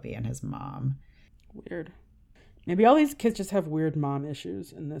Penelope and his mom. Weird. Maybe all these kids just have weird mom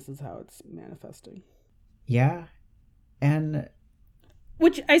issues, and this is how it's manifesting. Yeah. And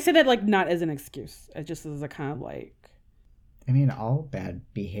which I say that, like, not as an excuse. It just as a kind of, like, I mean, all bad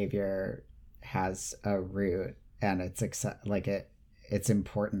behavior has a root, and it's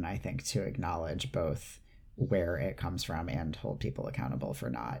important, I think, to acknowledge both where it comes from and hold people accountable for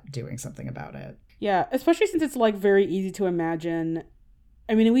not doing something about it. Yeah, especially since it's, like, very easy to imagine.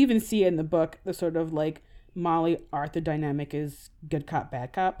 I mean, we even see it in the book, the sort of, like, Molly Arthur dynamic is good cop,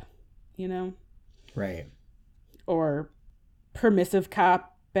 bad cop, you know? Right. Or permissive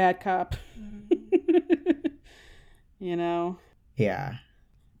cop, bad cop. You know? Yeah.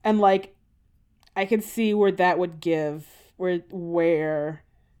 And, like, I could see where that would give, where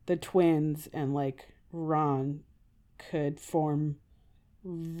the twins and, like, Ron could form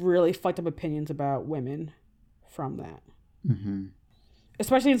really fucked up opinions about women from that. Mm-hmm.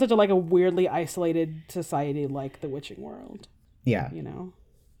 Especially in such a weirdly isolated society like the witching world. Yeah.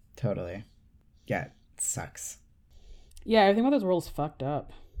 Totally. Yeah, it sucks. Yeah, everything about this world is fucked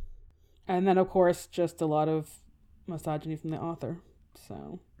up. And then, of course, just a lot of misogyny from the author.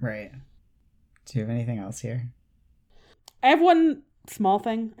 So. Right. Do you have anything else here? I have one small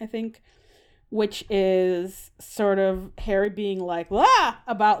thing, I think, which is sort of Harry being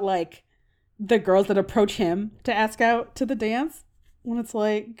about the girls that approach him to ask out to the dance. When it's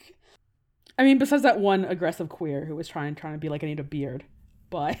besides that one aggressive queer who was trying to be I need a beard,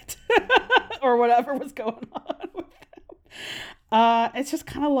 but or whatever was going on with them. It's just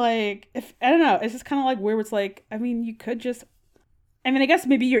kind of it's just kind of where it's you could just, I guess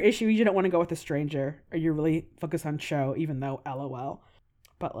maybe your issue is you don't want to go with a stranger or you're really focused on show, even though LOL.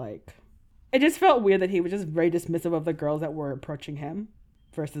 But it just felt weird that he was just very dismissive of the girls that were approaching him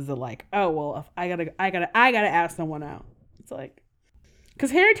versus oh well, if I gotta ask someone out. It's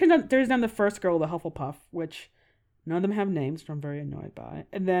because Harry turns down the first girl, the Hufflepuff, which none of them have names, which I'm very annoyed by.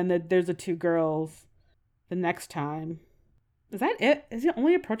 And then there's the two girls the next time. Is that it? Is he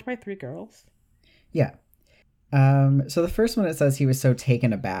only approached by 3 girls? Yeah. So the first one, it says he was so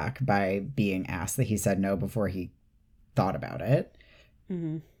taken aback by being asked that he said no before he thought about it.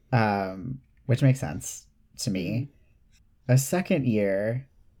 Mm-hmm. Which makes sense to me. A second year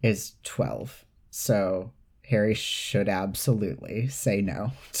is 12. So Harry should absolutely say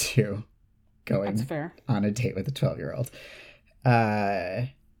no to going That's fair. On a date with a 12-year-old. And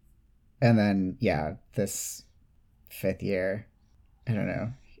then, this 5th year, I don't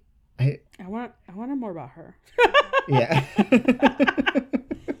know. I want to know more about her. Yeah.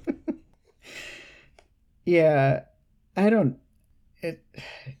 Yeah.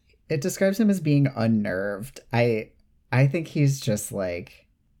 It describes him as being unnerved. I think he's just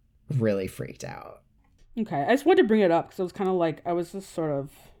really freaked out. Okay, I just wanted to bring it up because it was kind of I was just sort of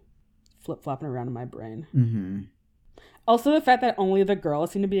flip-flopping around in my brain. Mm-hmm. Also, the fact that only the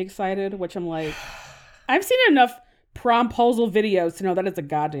girls seem to be excited, which I'm I've seen enough promposal videos to know that it's a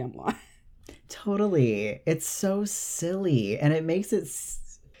goddamn lie. Totally. It's so silly, and it makes it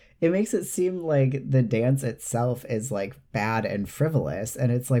seem like the dance itself is bad and frivolous,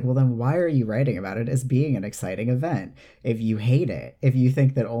 and it's well, then why are you writing about it as being an exciting event if you hate it, if you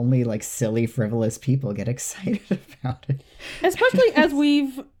think that only silly frivolous people get excited about it? Especially as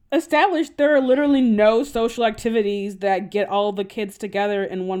we've established, there are literally no social activities that get all the kids together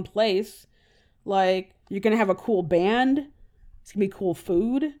in one place. You're gonna have a cool band, it's gonna be cool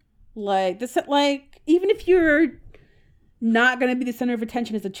food, even if you're not going to be the center of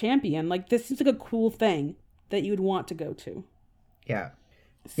attention as a champion, this seems like a cool thing that you would want to go to. Yeah.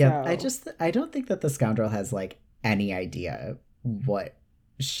 So. Yeah, I don't think that the scoundrel has any idea what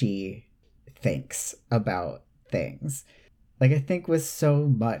she thinks about things. I think with so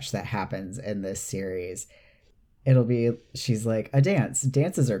much that happens in this series, she's a dance.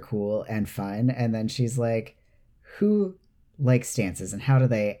 Dances are cool and fun, and then she's who likes dances and how do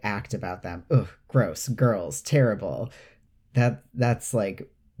they act about them? Ugh, gross, girls, terrible. That's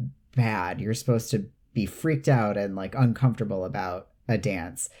bad. You're supposed to be freaked out and uncomfortable about a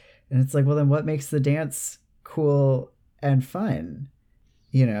dance. And it's well, then what makes the dance cool and fun?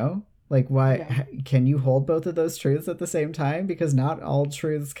 Why can you hold both of those truths at the same time? Because not all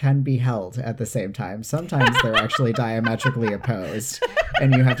truths can be held at the same time. Sometimes they're actually diametrically opposed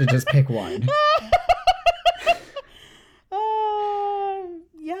and you have to just pick one.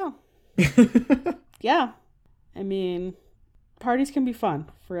 Yeah. Yeah. Parties can be fun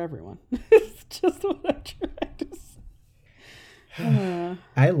for everyone. It's just what I tried to say.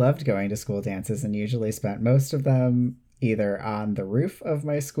 I loved going to school dances and usually spent most of them either on the roof of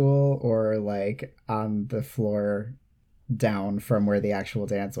my school or on the floor down from where the actual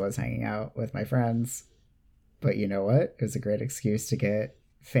dance was, hanging out with my friends. But you know what? It was a great excuse to get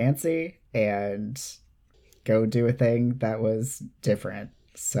fancy and go do a thing that was different.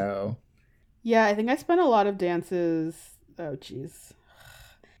 So yeah, I think I spent a lot of dances. Oh, geez.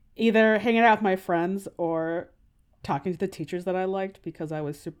 Either hanging out with my friends or talking to the teachers that I liked because I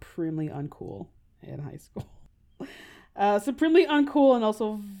was supremely uncool in high school. Supremely uncool and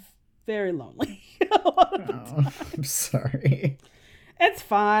also very lonely. I'm sorry. It's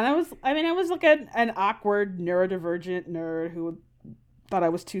fine. I was an awkward neurodivergent nerd who thought I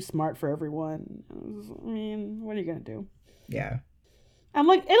was too smart for everyone. What are you going to do? Yeah. I'm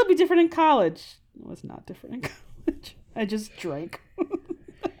it'll be different in college. It was not different in college. I just drank.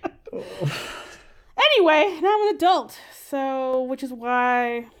 Anyway, now I'm an adult, which is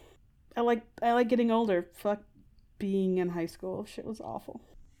why I like getting older. Fuck being in high school. Shit was awful.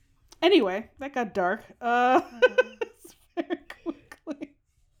 Anyway, that got dark. Very quickly.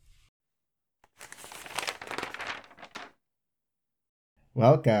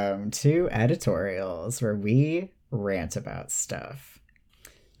 Welcome to editorials, where we rant about stuff.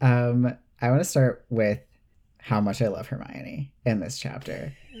 I want to start with how much I love Hermione in this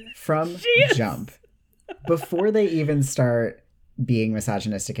chapter. From jump. Before they even start being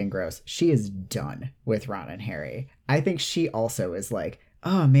misogynistic and gross, she is done with Ron and Harry. I think she also is like,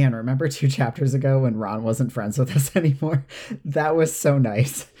 oh man, remember 2 chapters ago when Ron wasn't friends with us anymore? That was so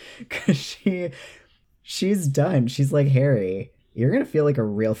nice. Because she's done. She's like, Harry, you're going to feel like a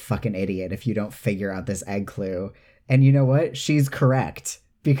real fucking idiot if you don't figure out this egg clue. And you know what? She's correct.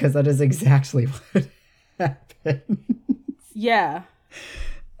 Because that is exactly what happened. Yeah.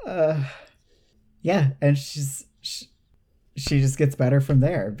 Yeah, and she just gets better from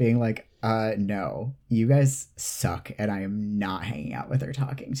there, being like, no, you guys suck, and I am not hanging out with her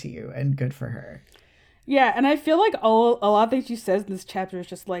talking to you, and good for her. Yeah, and I feel like a lot of things she says in this chapter is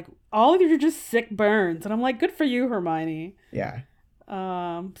just like, all of you are just sick burns, and I'm like, good for you, Hermione. Yeah.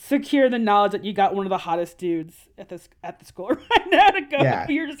 Secure the knowledge that you got one of the hottest dudes at the school right now to go. Yeah,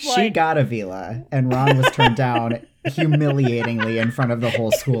 You're just she got Avila, and Ron was turned down humiliatingly in front of the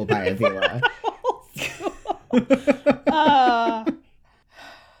whole school by Avila.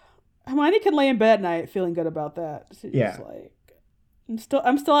 Hermione can lay in bed at night feeling good about that. She's just like,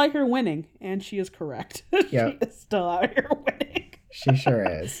 I'm still out here winning, and she is correct. Yep. She is still out here winning. She sure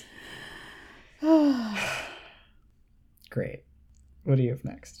is. Great. What do you have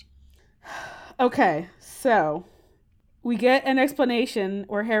next? Okay, so we get an explanation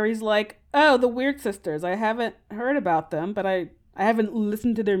where Harry's like, oh, the Weird Sisters. I haven't heard about them, but I haven't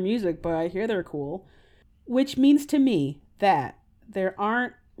listened to their music, but I hear they're cool. Which means to me that there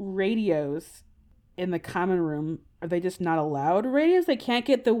aren't radios in the common room. Are they just not allowed radios? They can't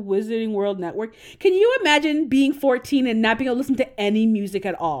get the Wizarding World Network. Can you imagine being 14 and not being able to listen to any music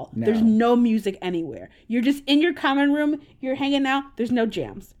at all? No. There's no music anywhere. You're just in your common room. You're hanging out. There's no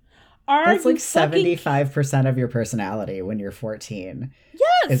jams. That's like 75% of your personality when you're 14.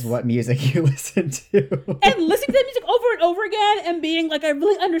 Yes. Is what music you listen to. And listening to that music over and over again and being like, I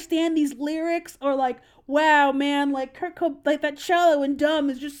really understand these lyrics, or like, wow, man, like Kurt Cobain, like that cello and Dumb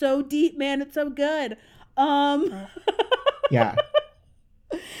is just so deep, man. It's so good. Yeah.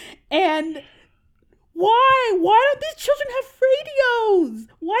 And why don't these children have radios?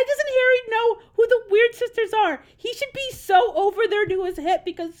 Why doesn't Harry know who the Weird Sisters are? He should be so over their newest hit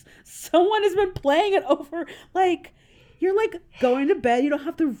because someone has been playing it over. Like, you're like going to bed, you don't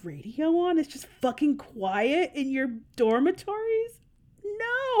have the radio on, it's just fucking quiet in your dormitories.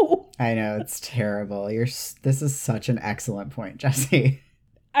 No. I know, it's terrible. This is such an excellent point, Jessie.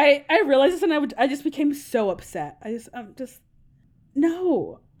 I realized this and I just became so upset. I'm just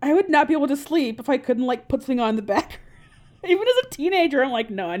no. I would not be able to sleep if I couldn't like put something on in the back. Even as a teenager, I'm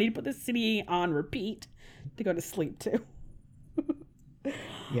like, no, I need to put this CD on repeat to go to sleep too.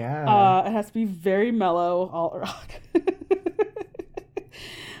 Yeah. It has to be very mellow, alt rock.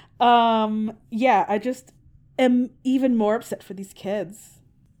 Yeah, I just am even more upset for these kids.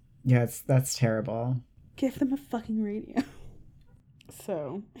 Yeah, that's terrible. Give them a fucking radio.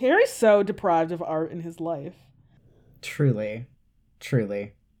 So, Harry's so deprived of art in his life. Truly.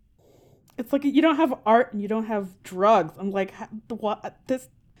 It's like you don't have art and you don't have drugs. I'm like, what? This,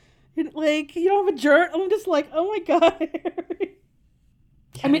 like, you don't have a journal. I'm just like, oh my God, Harry.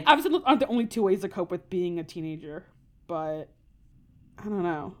 I mean, obviously, those aren't the only 2 ways to cope with being a teenager, but I don't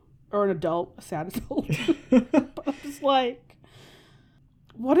know. Or an adult, a sad adult. But I'm just like,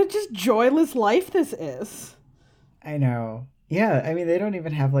 what a just joyless life this is. I know. Yeah, I mean, they don't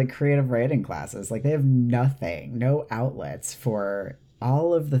even have, like, creative writing classes. Like, they have nothing, no outlets for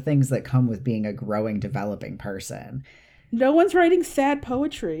all of the things that come with being a growing, developing person. No one's writing sad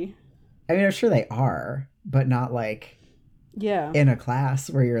poetry. I mean, I'm sure they are, but not, like, in a class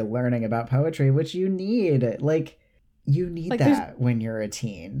where you're learning about poetry, which you need. Like, you need that when you're a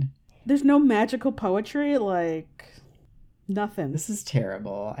teen. There's no magical poetry, like, nothing. This is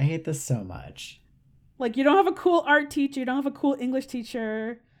terrible. I hate this so much. Like, you don't have a cool art teacher, you don't have a cool English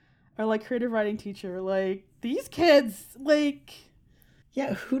teacher, or, like, creative writing teacher. Like, these kids, like...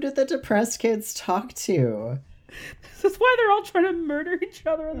 Yeah, who did the depressed kids talk to? This is why they're all trying to murder each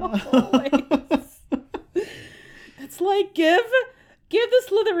other in the hallways. It's like, give the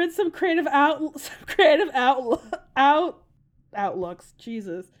Slytherin some creative outlooks.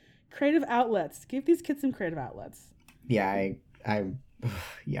 Jesus. Creative outlets. Give these kids some creative outlets. Yeah, I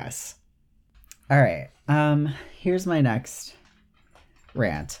yes. All right. Here's my next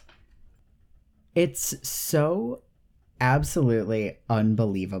rant. It's so absolutely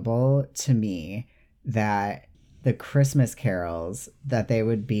unbelievable to me that the Christmas carols that they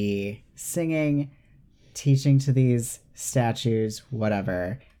would be singing, teaching to these statues,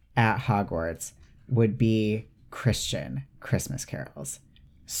 whatever, at Hogwarts would be Christian Christmas carols.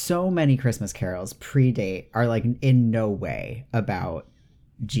 So many Christmas carols are like in no way about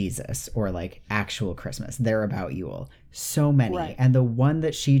Jesus or like actual Christmas. They're about Yule. So many. Right. And the one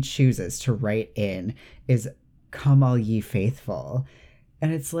that she chooses to write in is Come All Ye Faithful.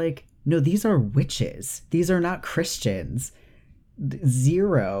 And it's like, no, these are witches. These are not Christians.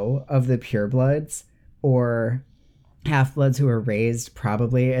 Zero of the purebloods or half-bloods who were raised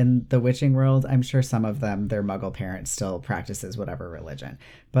probably in the witching world. I'm sure some of them, their muggle parents still practices whatever religion.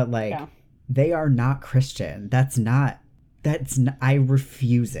 But like, they are not Christian. I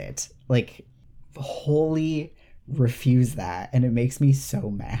refuse it. Like, wholly refuse that. And it makes me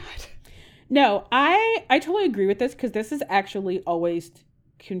so mad. No, I totally agree with this, because this has actually always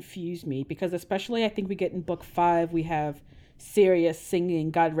confused me, because especially I think we get in book 5, we have Sirius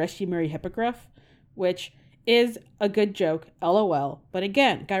singing God Rest Ye Merry Hippogriff, which is a good joke, LOL. But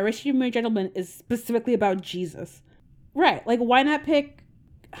again, God Rest Ye Merry Gentlemen is specifically about Jesus. Right, like why not pick,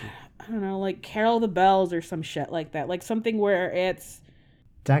 I don't know, like Carol the Bells or some shit like that. Like something where it's...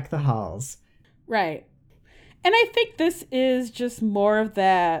 Deck the halls. Right. And I think this is just more of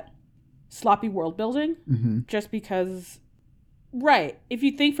that sloppy world building. Mm-hmm. Just because, right, if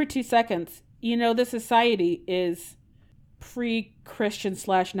you think for 2 seconds, you know, the society is pre-Christian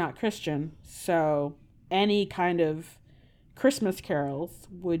 / not Christian. So any kind of Christmas carols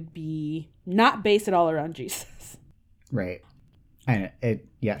would be not based at all around Jesus. Right.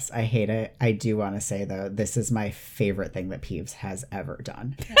 Yes, I hate it. I do want to say, though, this is my favorite thing that Peeves has ever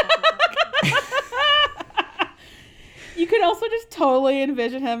done. You could also just totally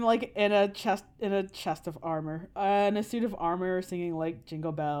envision him like in a chest of armor, in a suit of armor, singing like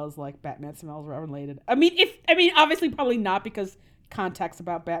Jingle Bells, like Batman smells related. I mean, obviously probably not, because context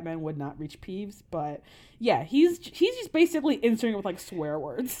about Batman would not reach Peeves, but yeah, he's just basically inserting with like swear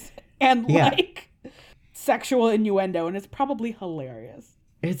words and like sexual innuendo, and it's probably hilarious.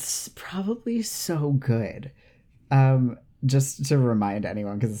 It's probably so good. Just to remind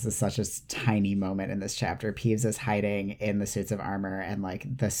anyone, because this is such a tiny moment in this chapter, Peeves is hiding in the suits of armor, and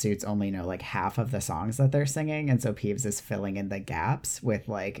like the suits only know like half of the songs that they're singing, and so Peeves is filling in the gaps with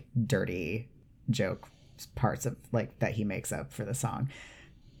like dirty joke parts of like that he makes up for the song.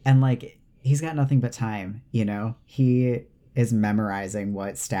 And like he's got nothing but time, you know? He is memorizing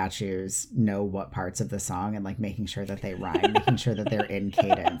what statues know what parts of the song and like making sure that they rhyme, making sure that they're in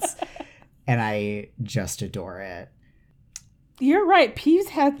cadence. And I just adore it. You're right. Peeves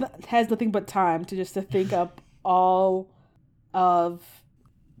has nothing but time to think up all of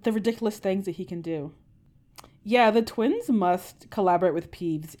the ridiculous things that he can do. Yeah, the twins must collaborate with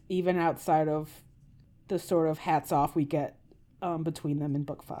Peeves even outside of the sort of hats off we get between them in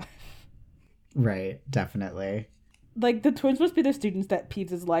book 5. Right, definitely. Like, the twins must be the students that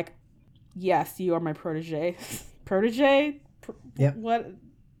Peeves is like, yes, you are my protege. Protege? Yep. What?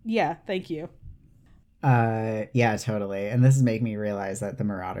 Yeah, thank you. Yeah, totally. And this is making me realize that the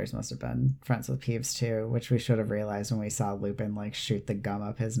Marauders must have been friends with Peeves too, which we should have realized when we saw Lupin like shoot the gum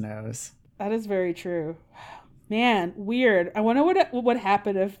up his nose. That is very true. Man, weird. I wonder what would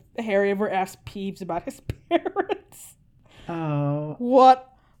happen if Harry ever asked Peeves about his parents. Oh.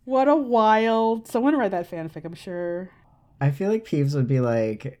 What a wild... Someone write that fanfic, I'm sure. I feel like Peeves would be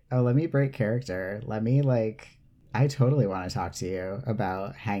like, oh, let me break character. Let me like... I totally want to talk to you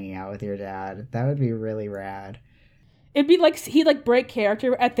about hanging out with your dad. That would be really rad. It'd be like he'd like break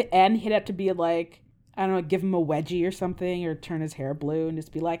character at the end. He'd have to be like, I don't know, give him a wedgie or something, or turn his hair blue and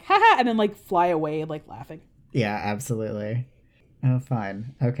just be like, haha, and then like fly away like laughing. Yeah, absolutely. Oh,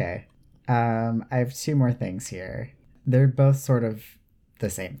 fun. Okay. I have 2 more things here. They're both sort of the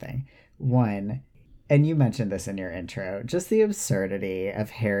same thing. One, and you mentioned this in your intro, just the absurdity of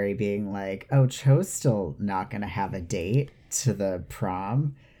Harry being like, oh, Cho's still not going to have a date to the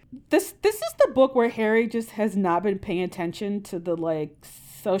prom. This is the book where Harry just has not been paying attention to the like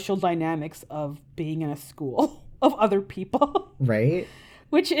social dynamics of being in a school of other people. Right?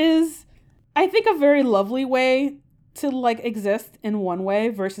 Which is, I think, a very lovely way to like exist in one way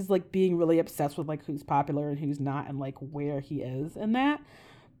versus like being really obsessed with like who's popular and who's not and like where he is in that.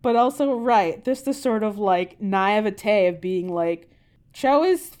 But also, right, there's this sort of like naivete of being like, Cho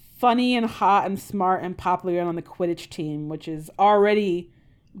is funny and hot and smart and popular on the Quidditch team, which is already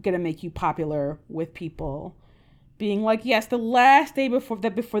going to make you popular with people. Being like, yes, the last day before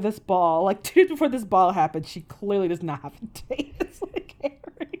this ball, like 2 days before this ball happened, she clearly does not have a date. It's like,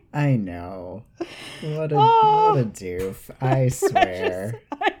 Harry. I know. What a doof. I swear.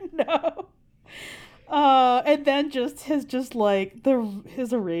 I know. And then just his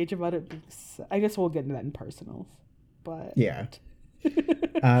rage about it being I guess we'll get into that in personals. But yeah.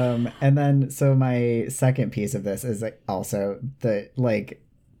 And then so my second piece of this is like also the like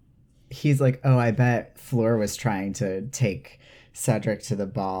he's like, oh, I bet Fleur was trying to take Cedric to the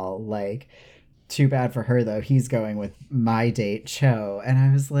ball. Like, too bad for her, though. He's going with my date, Cho. And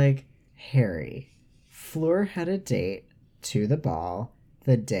I was like, Harry, Fleur had a date to the ball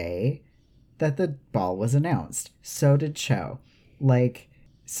the day that the ball was announced. So did Cho. Like,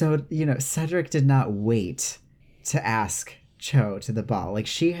 so, you know, Cedric did not wait to ask Cho to the ball. Like,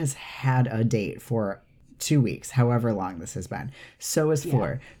 she has had a date for 2 weeks, however long this has been. So is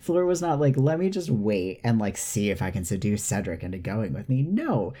Fleur. Yeah. Fleur was not like, let me just wait and like see if I can seduce Cedric into going with me.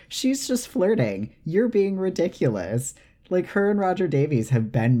 No, she's just flirting. You're being ridiculous. Like, her and Roger Davies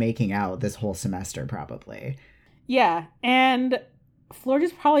have been making out this whole semester, probably. Yeah, and Fleur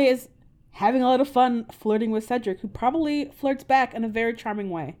just probably is having a lot of fun flirting with Cedric, who probably flirts back in a very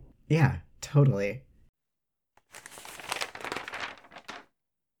charming way. Yeah, totally.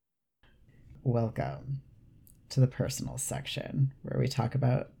 Welcome to the personal section where we talk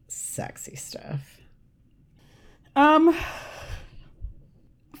about sexy stuff.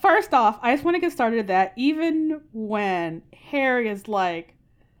 First off, I just want to get started that even when Harry is like,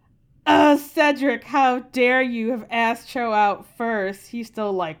 Cedric, how dare you have asked Cho out first, he's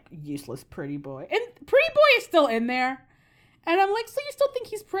still like, useless pretty boy. And pretty boy is still in there. And I'm like, so you still think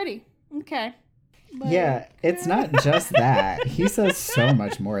he's pretty? Okay. Like, yeah, it's not just that. He says so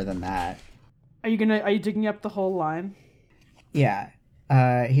much more than that. Are you digging up the whole line? Yeah.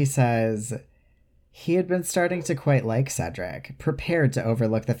 He says he had been starting to quite like Cedric, prepared to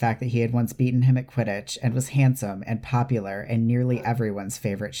overlook the fact that he had once beaten him at Quidditch and was handsome and popular and nearly everyone's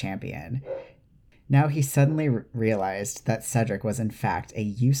favorite champion. Now he suddenly realized that Cedric was in fact a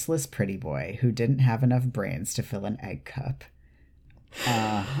useless pretty boy who didn't have enough brains to fill an egg cup.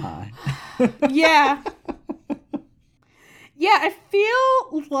 Uh-huh. Yeah. Yeah, I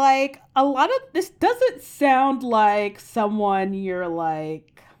feel like a lot of this doesn't sound like someone you're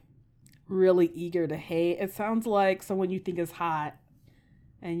like really eager to hate. It sounds like someone you think is hot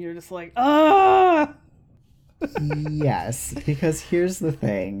and you're just like, ugh. Yes, because here's the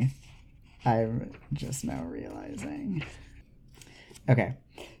thing. I'm just now realizing. Okay,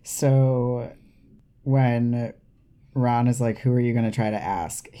 so when Ron is like, who are you going to try to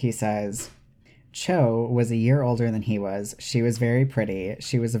ask? He says, Cho was a year older than he was. She was very pretty.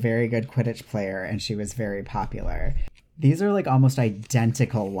 She was a very good Quidditch player, and she was very popular. These are like almost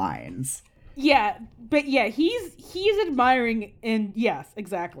identical lines. Yeah, but yeah, he's admiring, and yes,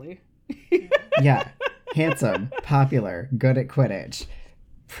 exactly. Yeah, handsome, popular, good at Quidditch.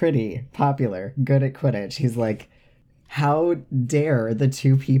 Pretty, popular, good at Quidditch. He's like, how dare the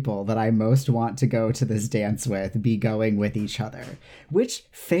two people that I most want to go to this dance with be going with each other? Which,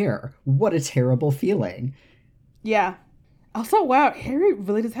 fair. What a terrible feeling. Yeah. Also, wow, Harry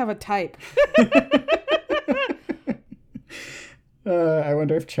really does have a type. I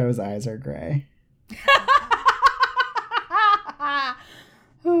wonder if Cho's eyes are gray.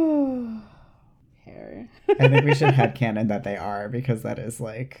 Harry. I think we should headcanon that they are, because that is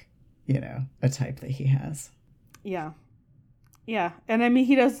like, you know, a type that he has. Yeah. Yeah. And I mean,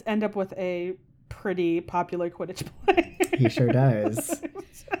 he does end up with a pretty popular Quidditch player. He sure does.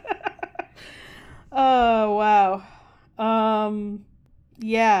 Oh, wow.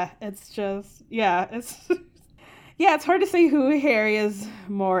 Yeah, it's just, yeah, it's, yeah, it's hard to say who Harry is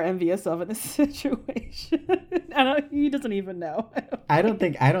more envious of in this situation. He doesn't even know. I don't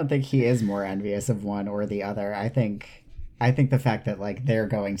think he is more envious of one or the other. I think the fact that like they're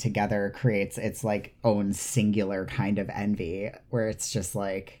going together creates its like own singular kind of envy, where it's just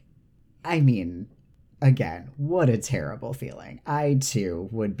like, I mean, again, what a terrible feeling. I too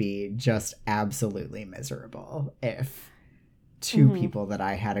would be just absolutely miserable if two people that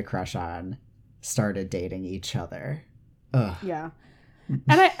I had a crush on started dating each other. Ugh. Yeah. And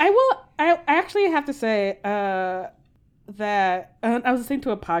I actually have to say that I was listening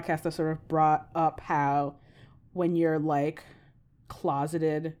to a podcast that sort of brought up how when you're like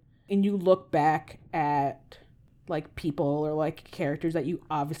closeted and you look back at like people or like characters that you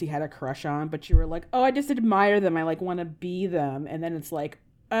obviously had a crush on, but you were like, oh, I just admire them, I like want to be them, and then it's like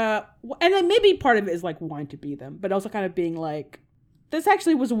and then maybe part of it is like wanting to be them, but also kind of being like, this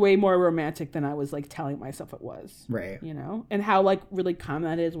actually was way more romantic than I was like telling myself it was, right? You know, and how like really common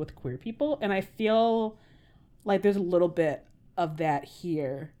that is with queer people. And I feel like there's a little bit of that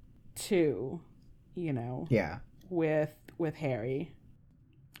here too, you know. Yeah. With Harry.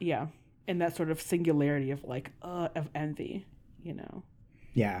 Yeah. And that sort of singularity of like, of envy, you know?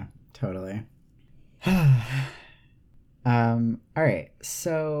 Yeah, totally. All right.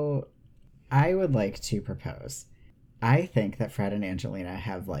 So I would like to propose. I think that Fred and Angelina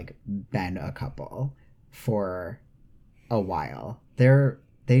have like been a couple for a while.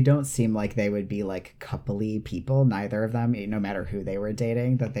 They don't seem like they would be like coupley people, neither of them, no matter who they were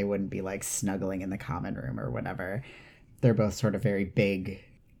dating, that they wouldn't be like snuggling in the common room or whatever. They're both sort of very big,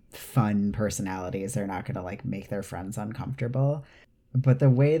 fun personalities. They're not going to like make their friends uncomfortable. But the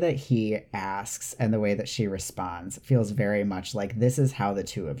way that he asks and the way that she responds feels very much like this is how the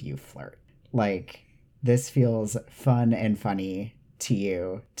two of you flirt. Like, this feels fun and funny to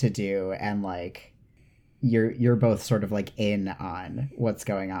you to do, and like you're both sort of like in on what's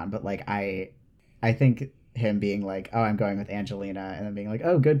going on. But like I think him being like, oh, I'm going with Angelina, and then being like,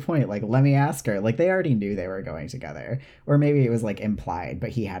 oh, good point, like let me ask her, like they already knew they were going together, or maybe it was like implied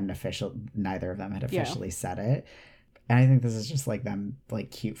but he hadn't neither of them had officially said it. And I think this is just like them like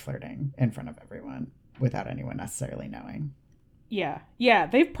cute flirting in front of everyone without anyone necessarily knowing. Yeah,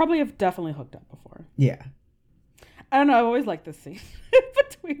 they probably have definitely hooked up before. Yeah, I don't know, I've always liked this scene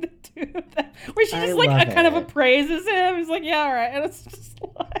between the two of them, where she just like kind of appraises him. He's like, yeah, all right. And it's just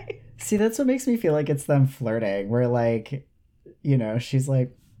like, see, that's what makes me feel like it's them flirting, where like, you know, she's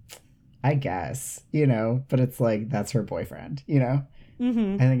like, I guess, you know, but it's like that's her boyfriend, you know.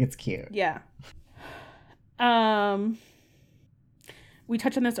 I think it's cute. Yeah. We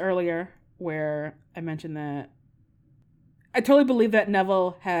touched on this earlier where I mentioned that I totally believe that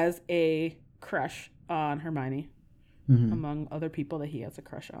Neville has a crush on Hermione, among other people that he has a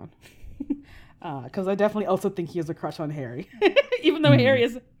crush on. Because I definitely also think he has a crush on Harry, even though Harry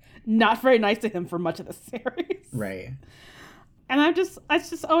is not very nice to him for much of the series. Right. And I just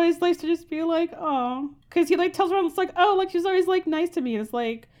always like to just be like, oh, because he like tells her, it's like, oh, like she's always like nice to me. And it's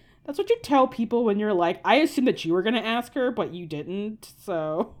like, that's what you tell people when you're like, I assume that you were going to ask her, but you didn't.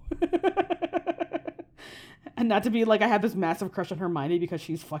 So, and not to be like, I have this massive crush on Hermione because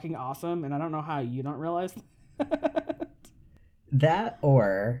she's fucking awesome. And I don't know how you don't realize that. That,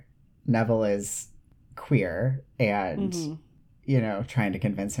 or Neville is queer and, you know, trying to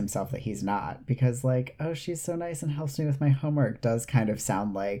convince himself that he's not, because like, oh, she's so nice and helps me with my homework does kind of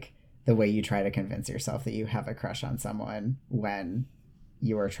sound like the way you try to convince yourself that you have a crush on someone when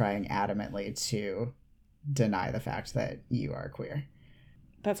you are trying adamantly to deny the fact that you are queer.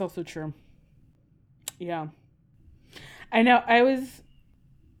 That's also true. Yeah. I know. I was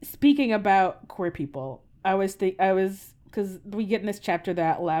speaking about queer people. Because we get in this chapter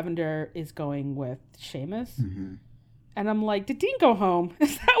that Lavender is going with Seamus. And I'm like, did Dean go home?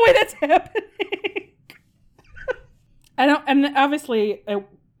 Is that why that's happening? And obviously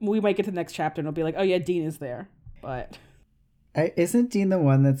we might get to the next chapter and it'll be like, oh yeah, Dean is there. But isn't Dean the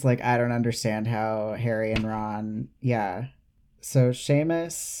one that's like, I don't understand how Harry and Ron... Yeah. So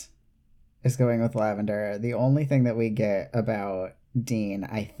Seamus is going with Lavender. The only thing that we get about Dean,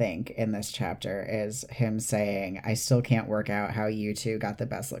 I think, in this chapter is him saying, I still can't work out how you two got the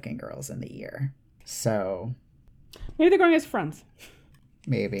best looking girls in the year. So... maybe they're going as friends.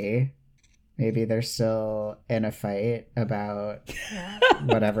 Maybe they're still in a fight about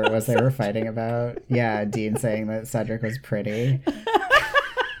whatever it was they were fighting about. Yeah, Dean saying that Cedric was pretty.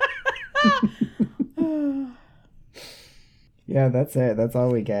 Yeah, that's it. That's all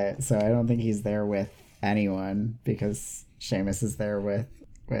we get. So I don't think he's there with anyone because Seamus is there with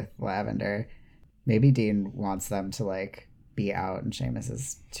Lavender. Maybe Dean wants them to like be out and Seamus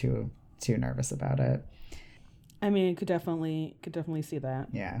is too nervous about it. I mean, could definitely see that.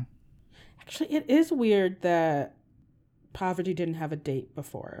 Yeah. Actually, it is weird that Poverty didn't have a date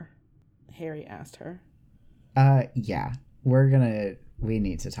before Harry asked her. Yeah. We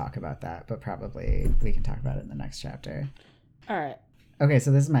need to talk about that, but probably we can talk about it in the next chapter. All right. Okay,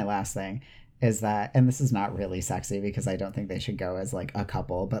 so this is my last thing, is that, and this is not really sexy because I don't think they should go as like a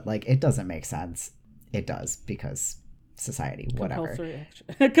couple, but like it doesn't make sense. It does because society, whatever.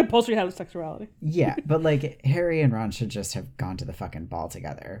 Compulsory heterosexuality. Yeah, but like Harry and Ron should just have gone to the fucking ball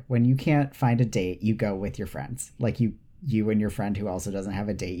together. When you can't find a date, you go with your friends. Like you and your friend who also doesn't have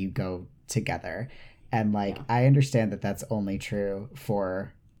a date, you go together. And like, yeah. I understand that that's only true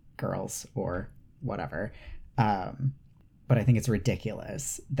for girls or whatever. But I think it's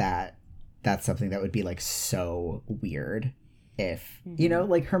ridiculous that that's something that would be like so weird if, you know,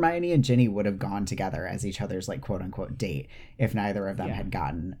 like Hermione and Ginny would have gone together as each other's like quote unquote date if neither of them had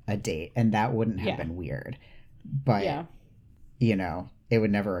gotten a date, and that wouldn't have been weird. But, you know, it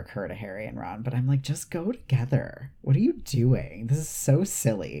would never occur to Harry and Ron. But I'm like, just go together. What are you doing? This is so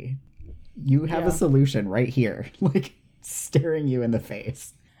silly. You have a solution right here, like staring you in the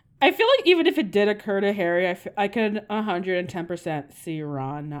face. I feel like even if it did occur to Harry, I could 110% see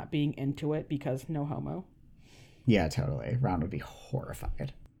Ron not being into it because no homo. Yeah, totally. Ron would be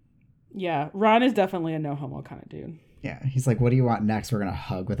horrified. Yeah, Ron is definitely a no homo kind of dude. Yeah, he's like, what do you want next? We're going to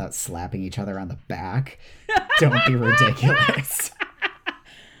hug without slapping each other on the back? Don't be ridiculous.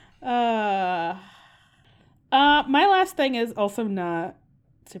 My last thing is also not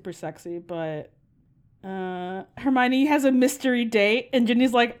super sexy, but Hermione has a mystery date and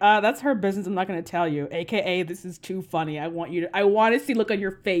Ginny's like, that's her business, I'm not going to tell you, aka this is too funny, I want to see look on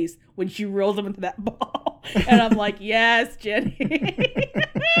your face when she rolls up into that ball. And I'm like, yes, Ginny.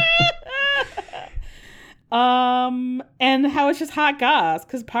 And how it's just hot goss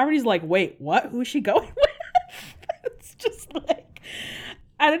because Poverty's like, wait, what, who's she going with? It's just like,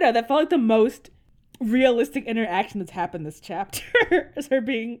 I don't know, that felt like the most realistic interaction that's happened this chapter.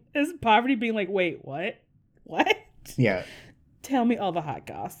 is Poverty being like, wait, what Yeah, tell me all the hot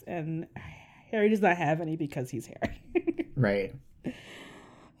goss. And Harry does not have any because he's Harry. right.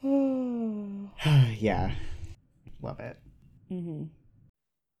 Yeah, love it. Mm-hmm.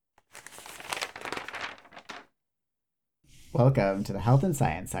 Welcome to the health and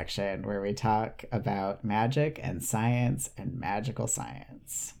science section where we talk about magic and science and magical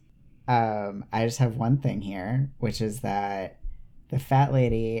science. I just have one thing here, which is that the fat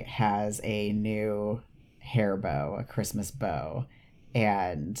lady has a new hair bow, a Christmas bow.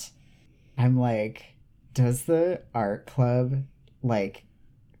 And I'm like, does the art club like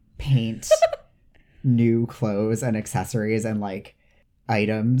paint new clothes and accessories and like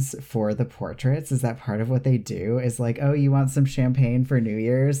items for the portraits? Is that part of what they do? Is like, oh, you want some champagne for New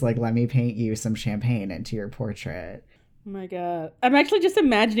Year's? Like, let me paint you some champagne into your portrait. Oh my god. I'm actually just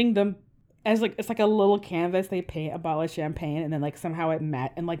imagining them as like, it's like a little canvas they paint a bottle of champagne and then like somehow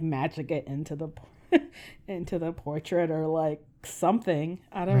magic it into the into the portrait or like something.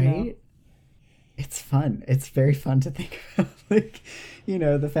 I don't know. It's fun. It's very fun to think about. Like, you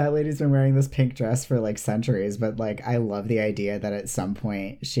know, the fat lady's been wearing this pink dress for like centuries, but like I love the idea that at some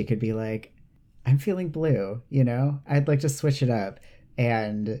point she could be like, I'm feeling blue, you know? I'd like to switch it up,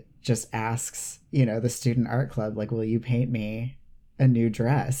 and just asks, you know, the student art club, like, will you paint me a new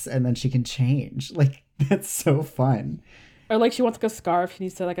dress? And then she can change. Like, that's so fun. Or like she wants like a scarf she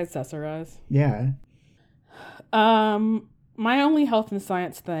needs to like accessorize. Yeah. My only health and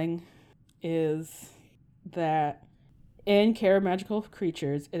science thing is that in Care of Magical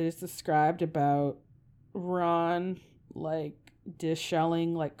Creatures, it is described about Ron like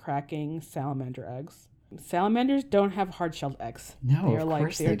dishelling, like cracking salamander eggs. Salamanders don't have hard-shelled eggs. No, of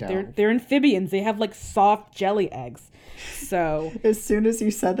course they don't. They're amphibians. They have like soft jelly eggs. So as soon as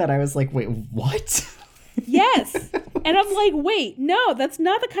you said that, I was like, wait, what? Yes. And I'm like, wait, no, that's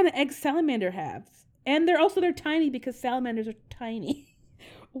not the kind of eggs salamander has. And they're tiny because salamanders are tiny.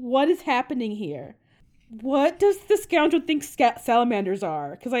 What is happening here? What does the scoundrel think salamanders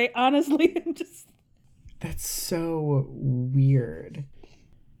are? Because I honestly am just... That's so weird.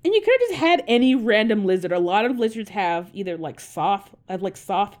 And you could have just had any random lizard. A lot of lizards have either like soft,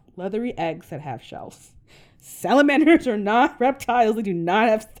 leathery eggs that have shells. Salamanders are not reptiles. They do not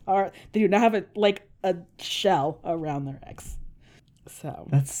have a shell around their eggs. So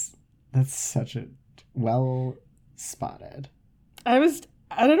that's such a well spotted. I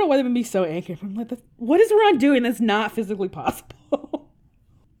don't know why they made me so angry. I'm like, what is Ron doing that's not physically possible?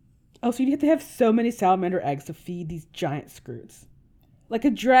 Oh, so you have to have so many salamander eggs to feed these giant scroots. Like a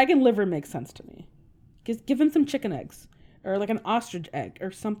dragon liver makes sense to me. Just give him some chicken eggs. Or like an ostrich egg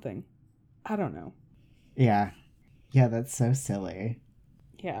or something. I don't know. Yeah. Yeah, that's so silly.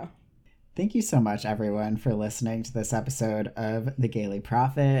 Yeah. Thank you so much, everyone, for listening to this episode of The Gaily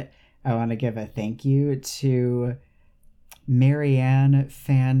Prophet. I want to give a thank you to Marianne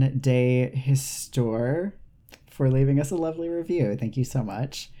Fan Day Histor for leaving us a lovely review. Thank you so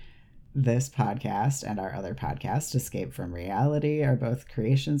much. This podcast and our other podcast, Escape from Reality, are both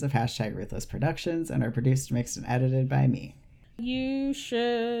creations of #Ruthless Productions and are produced, mixed, and edited by me. You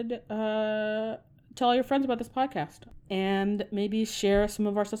should tell your friends about this podcast and maybe share some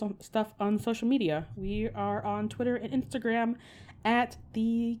of our stuff on social media. We are on Twitter and Instagram at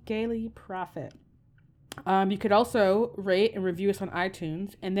The Gaily Prophet. You could also rate and review us on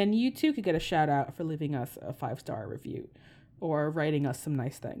iTunes, and then you too could get a shout out for leaving us a 5-star review or writing us some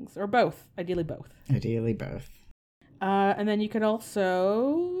nice things, or both. Ideally both. And then you could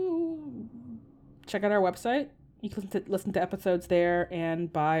also check out our website. You can listen to episodes there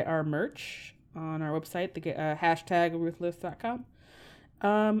and buy our merch on our website, the #ruthless.com.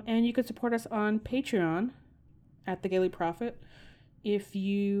 And you can support us on Patreon at The Gaily Prophet if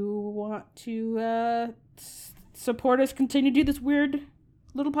you want to support us continue to do this weird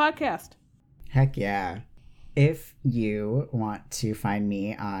little podcast. Heck yeah. If you want to find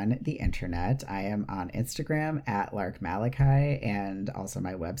me on the internet, I am on Instagram at larkmalachi, and also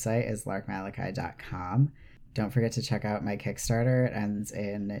my website is larkmalachi.com. Don't forget to check out my Kickstarter. It ends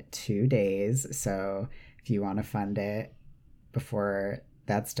in 2 days, so if you want to fund it before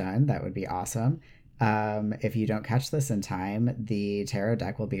that's done, that would be awesome. If you don't catch this in time, the tarot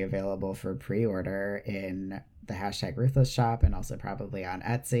deck will be available for pre-order in the hashtag Ruthless shop and also probably on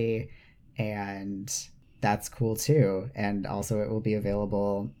Etsy, and that's cool too. And also it will be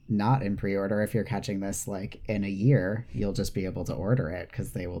available not in pre-order. If you're catching this like in a year, you'll just be able to order it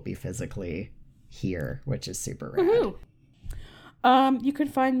because they will be physically here, which is super rad. Woohoo. You can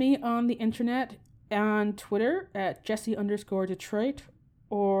find me on the internet on Twitter at Jessie_Detroit,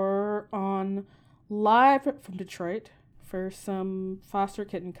 or on Live from Detroit for some foster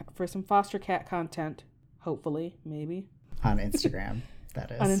cat content, hopefully, maybe. On Instagram. That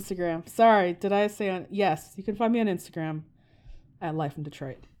is. On Instagram. Sorry, did I say on? Yes, you can find me on Instagram at Life in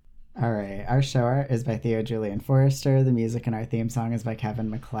Detroit. All right. Our show art is by Theo Julian Forrester. The music in our theme song is by Kevin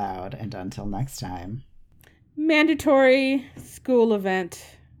MacLeod. And until next time. Mandatory school event.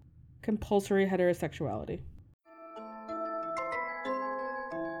 Compulsory heterosexuality.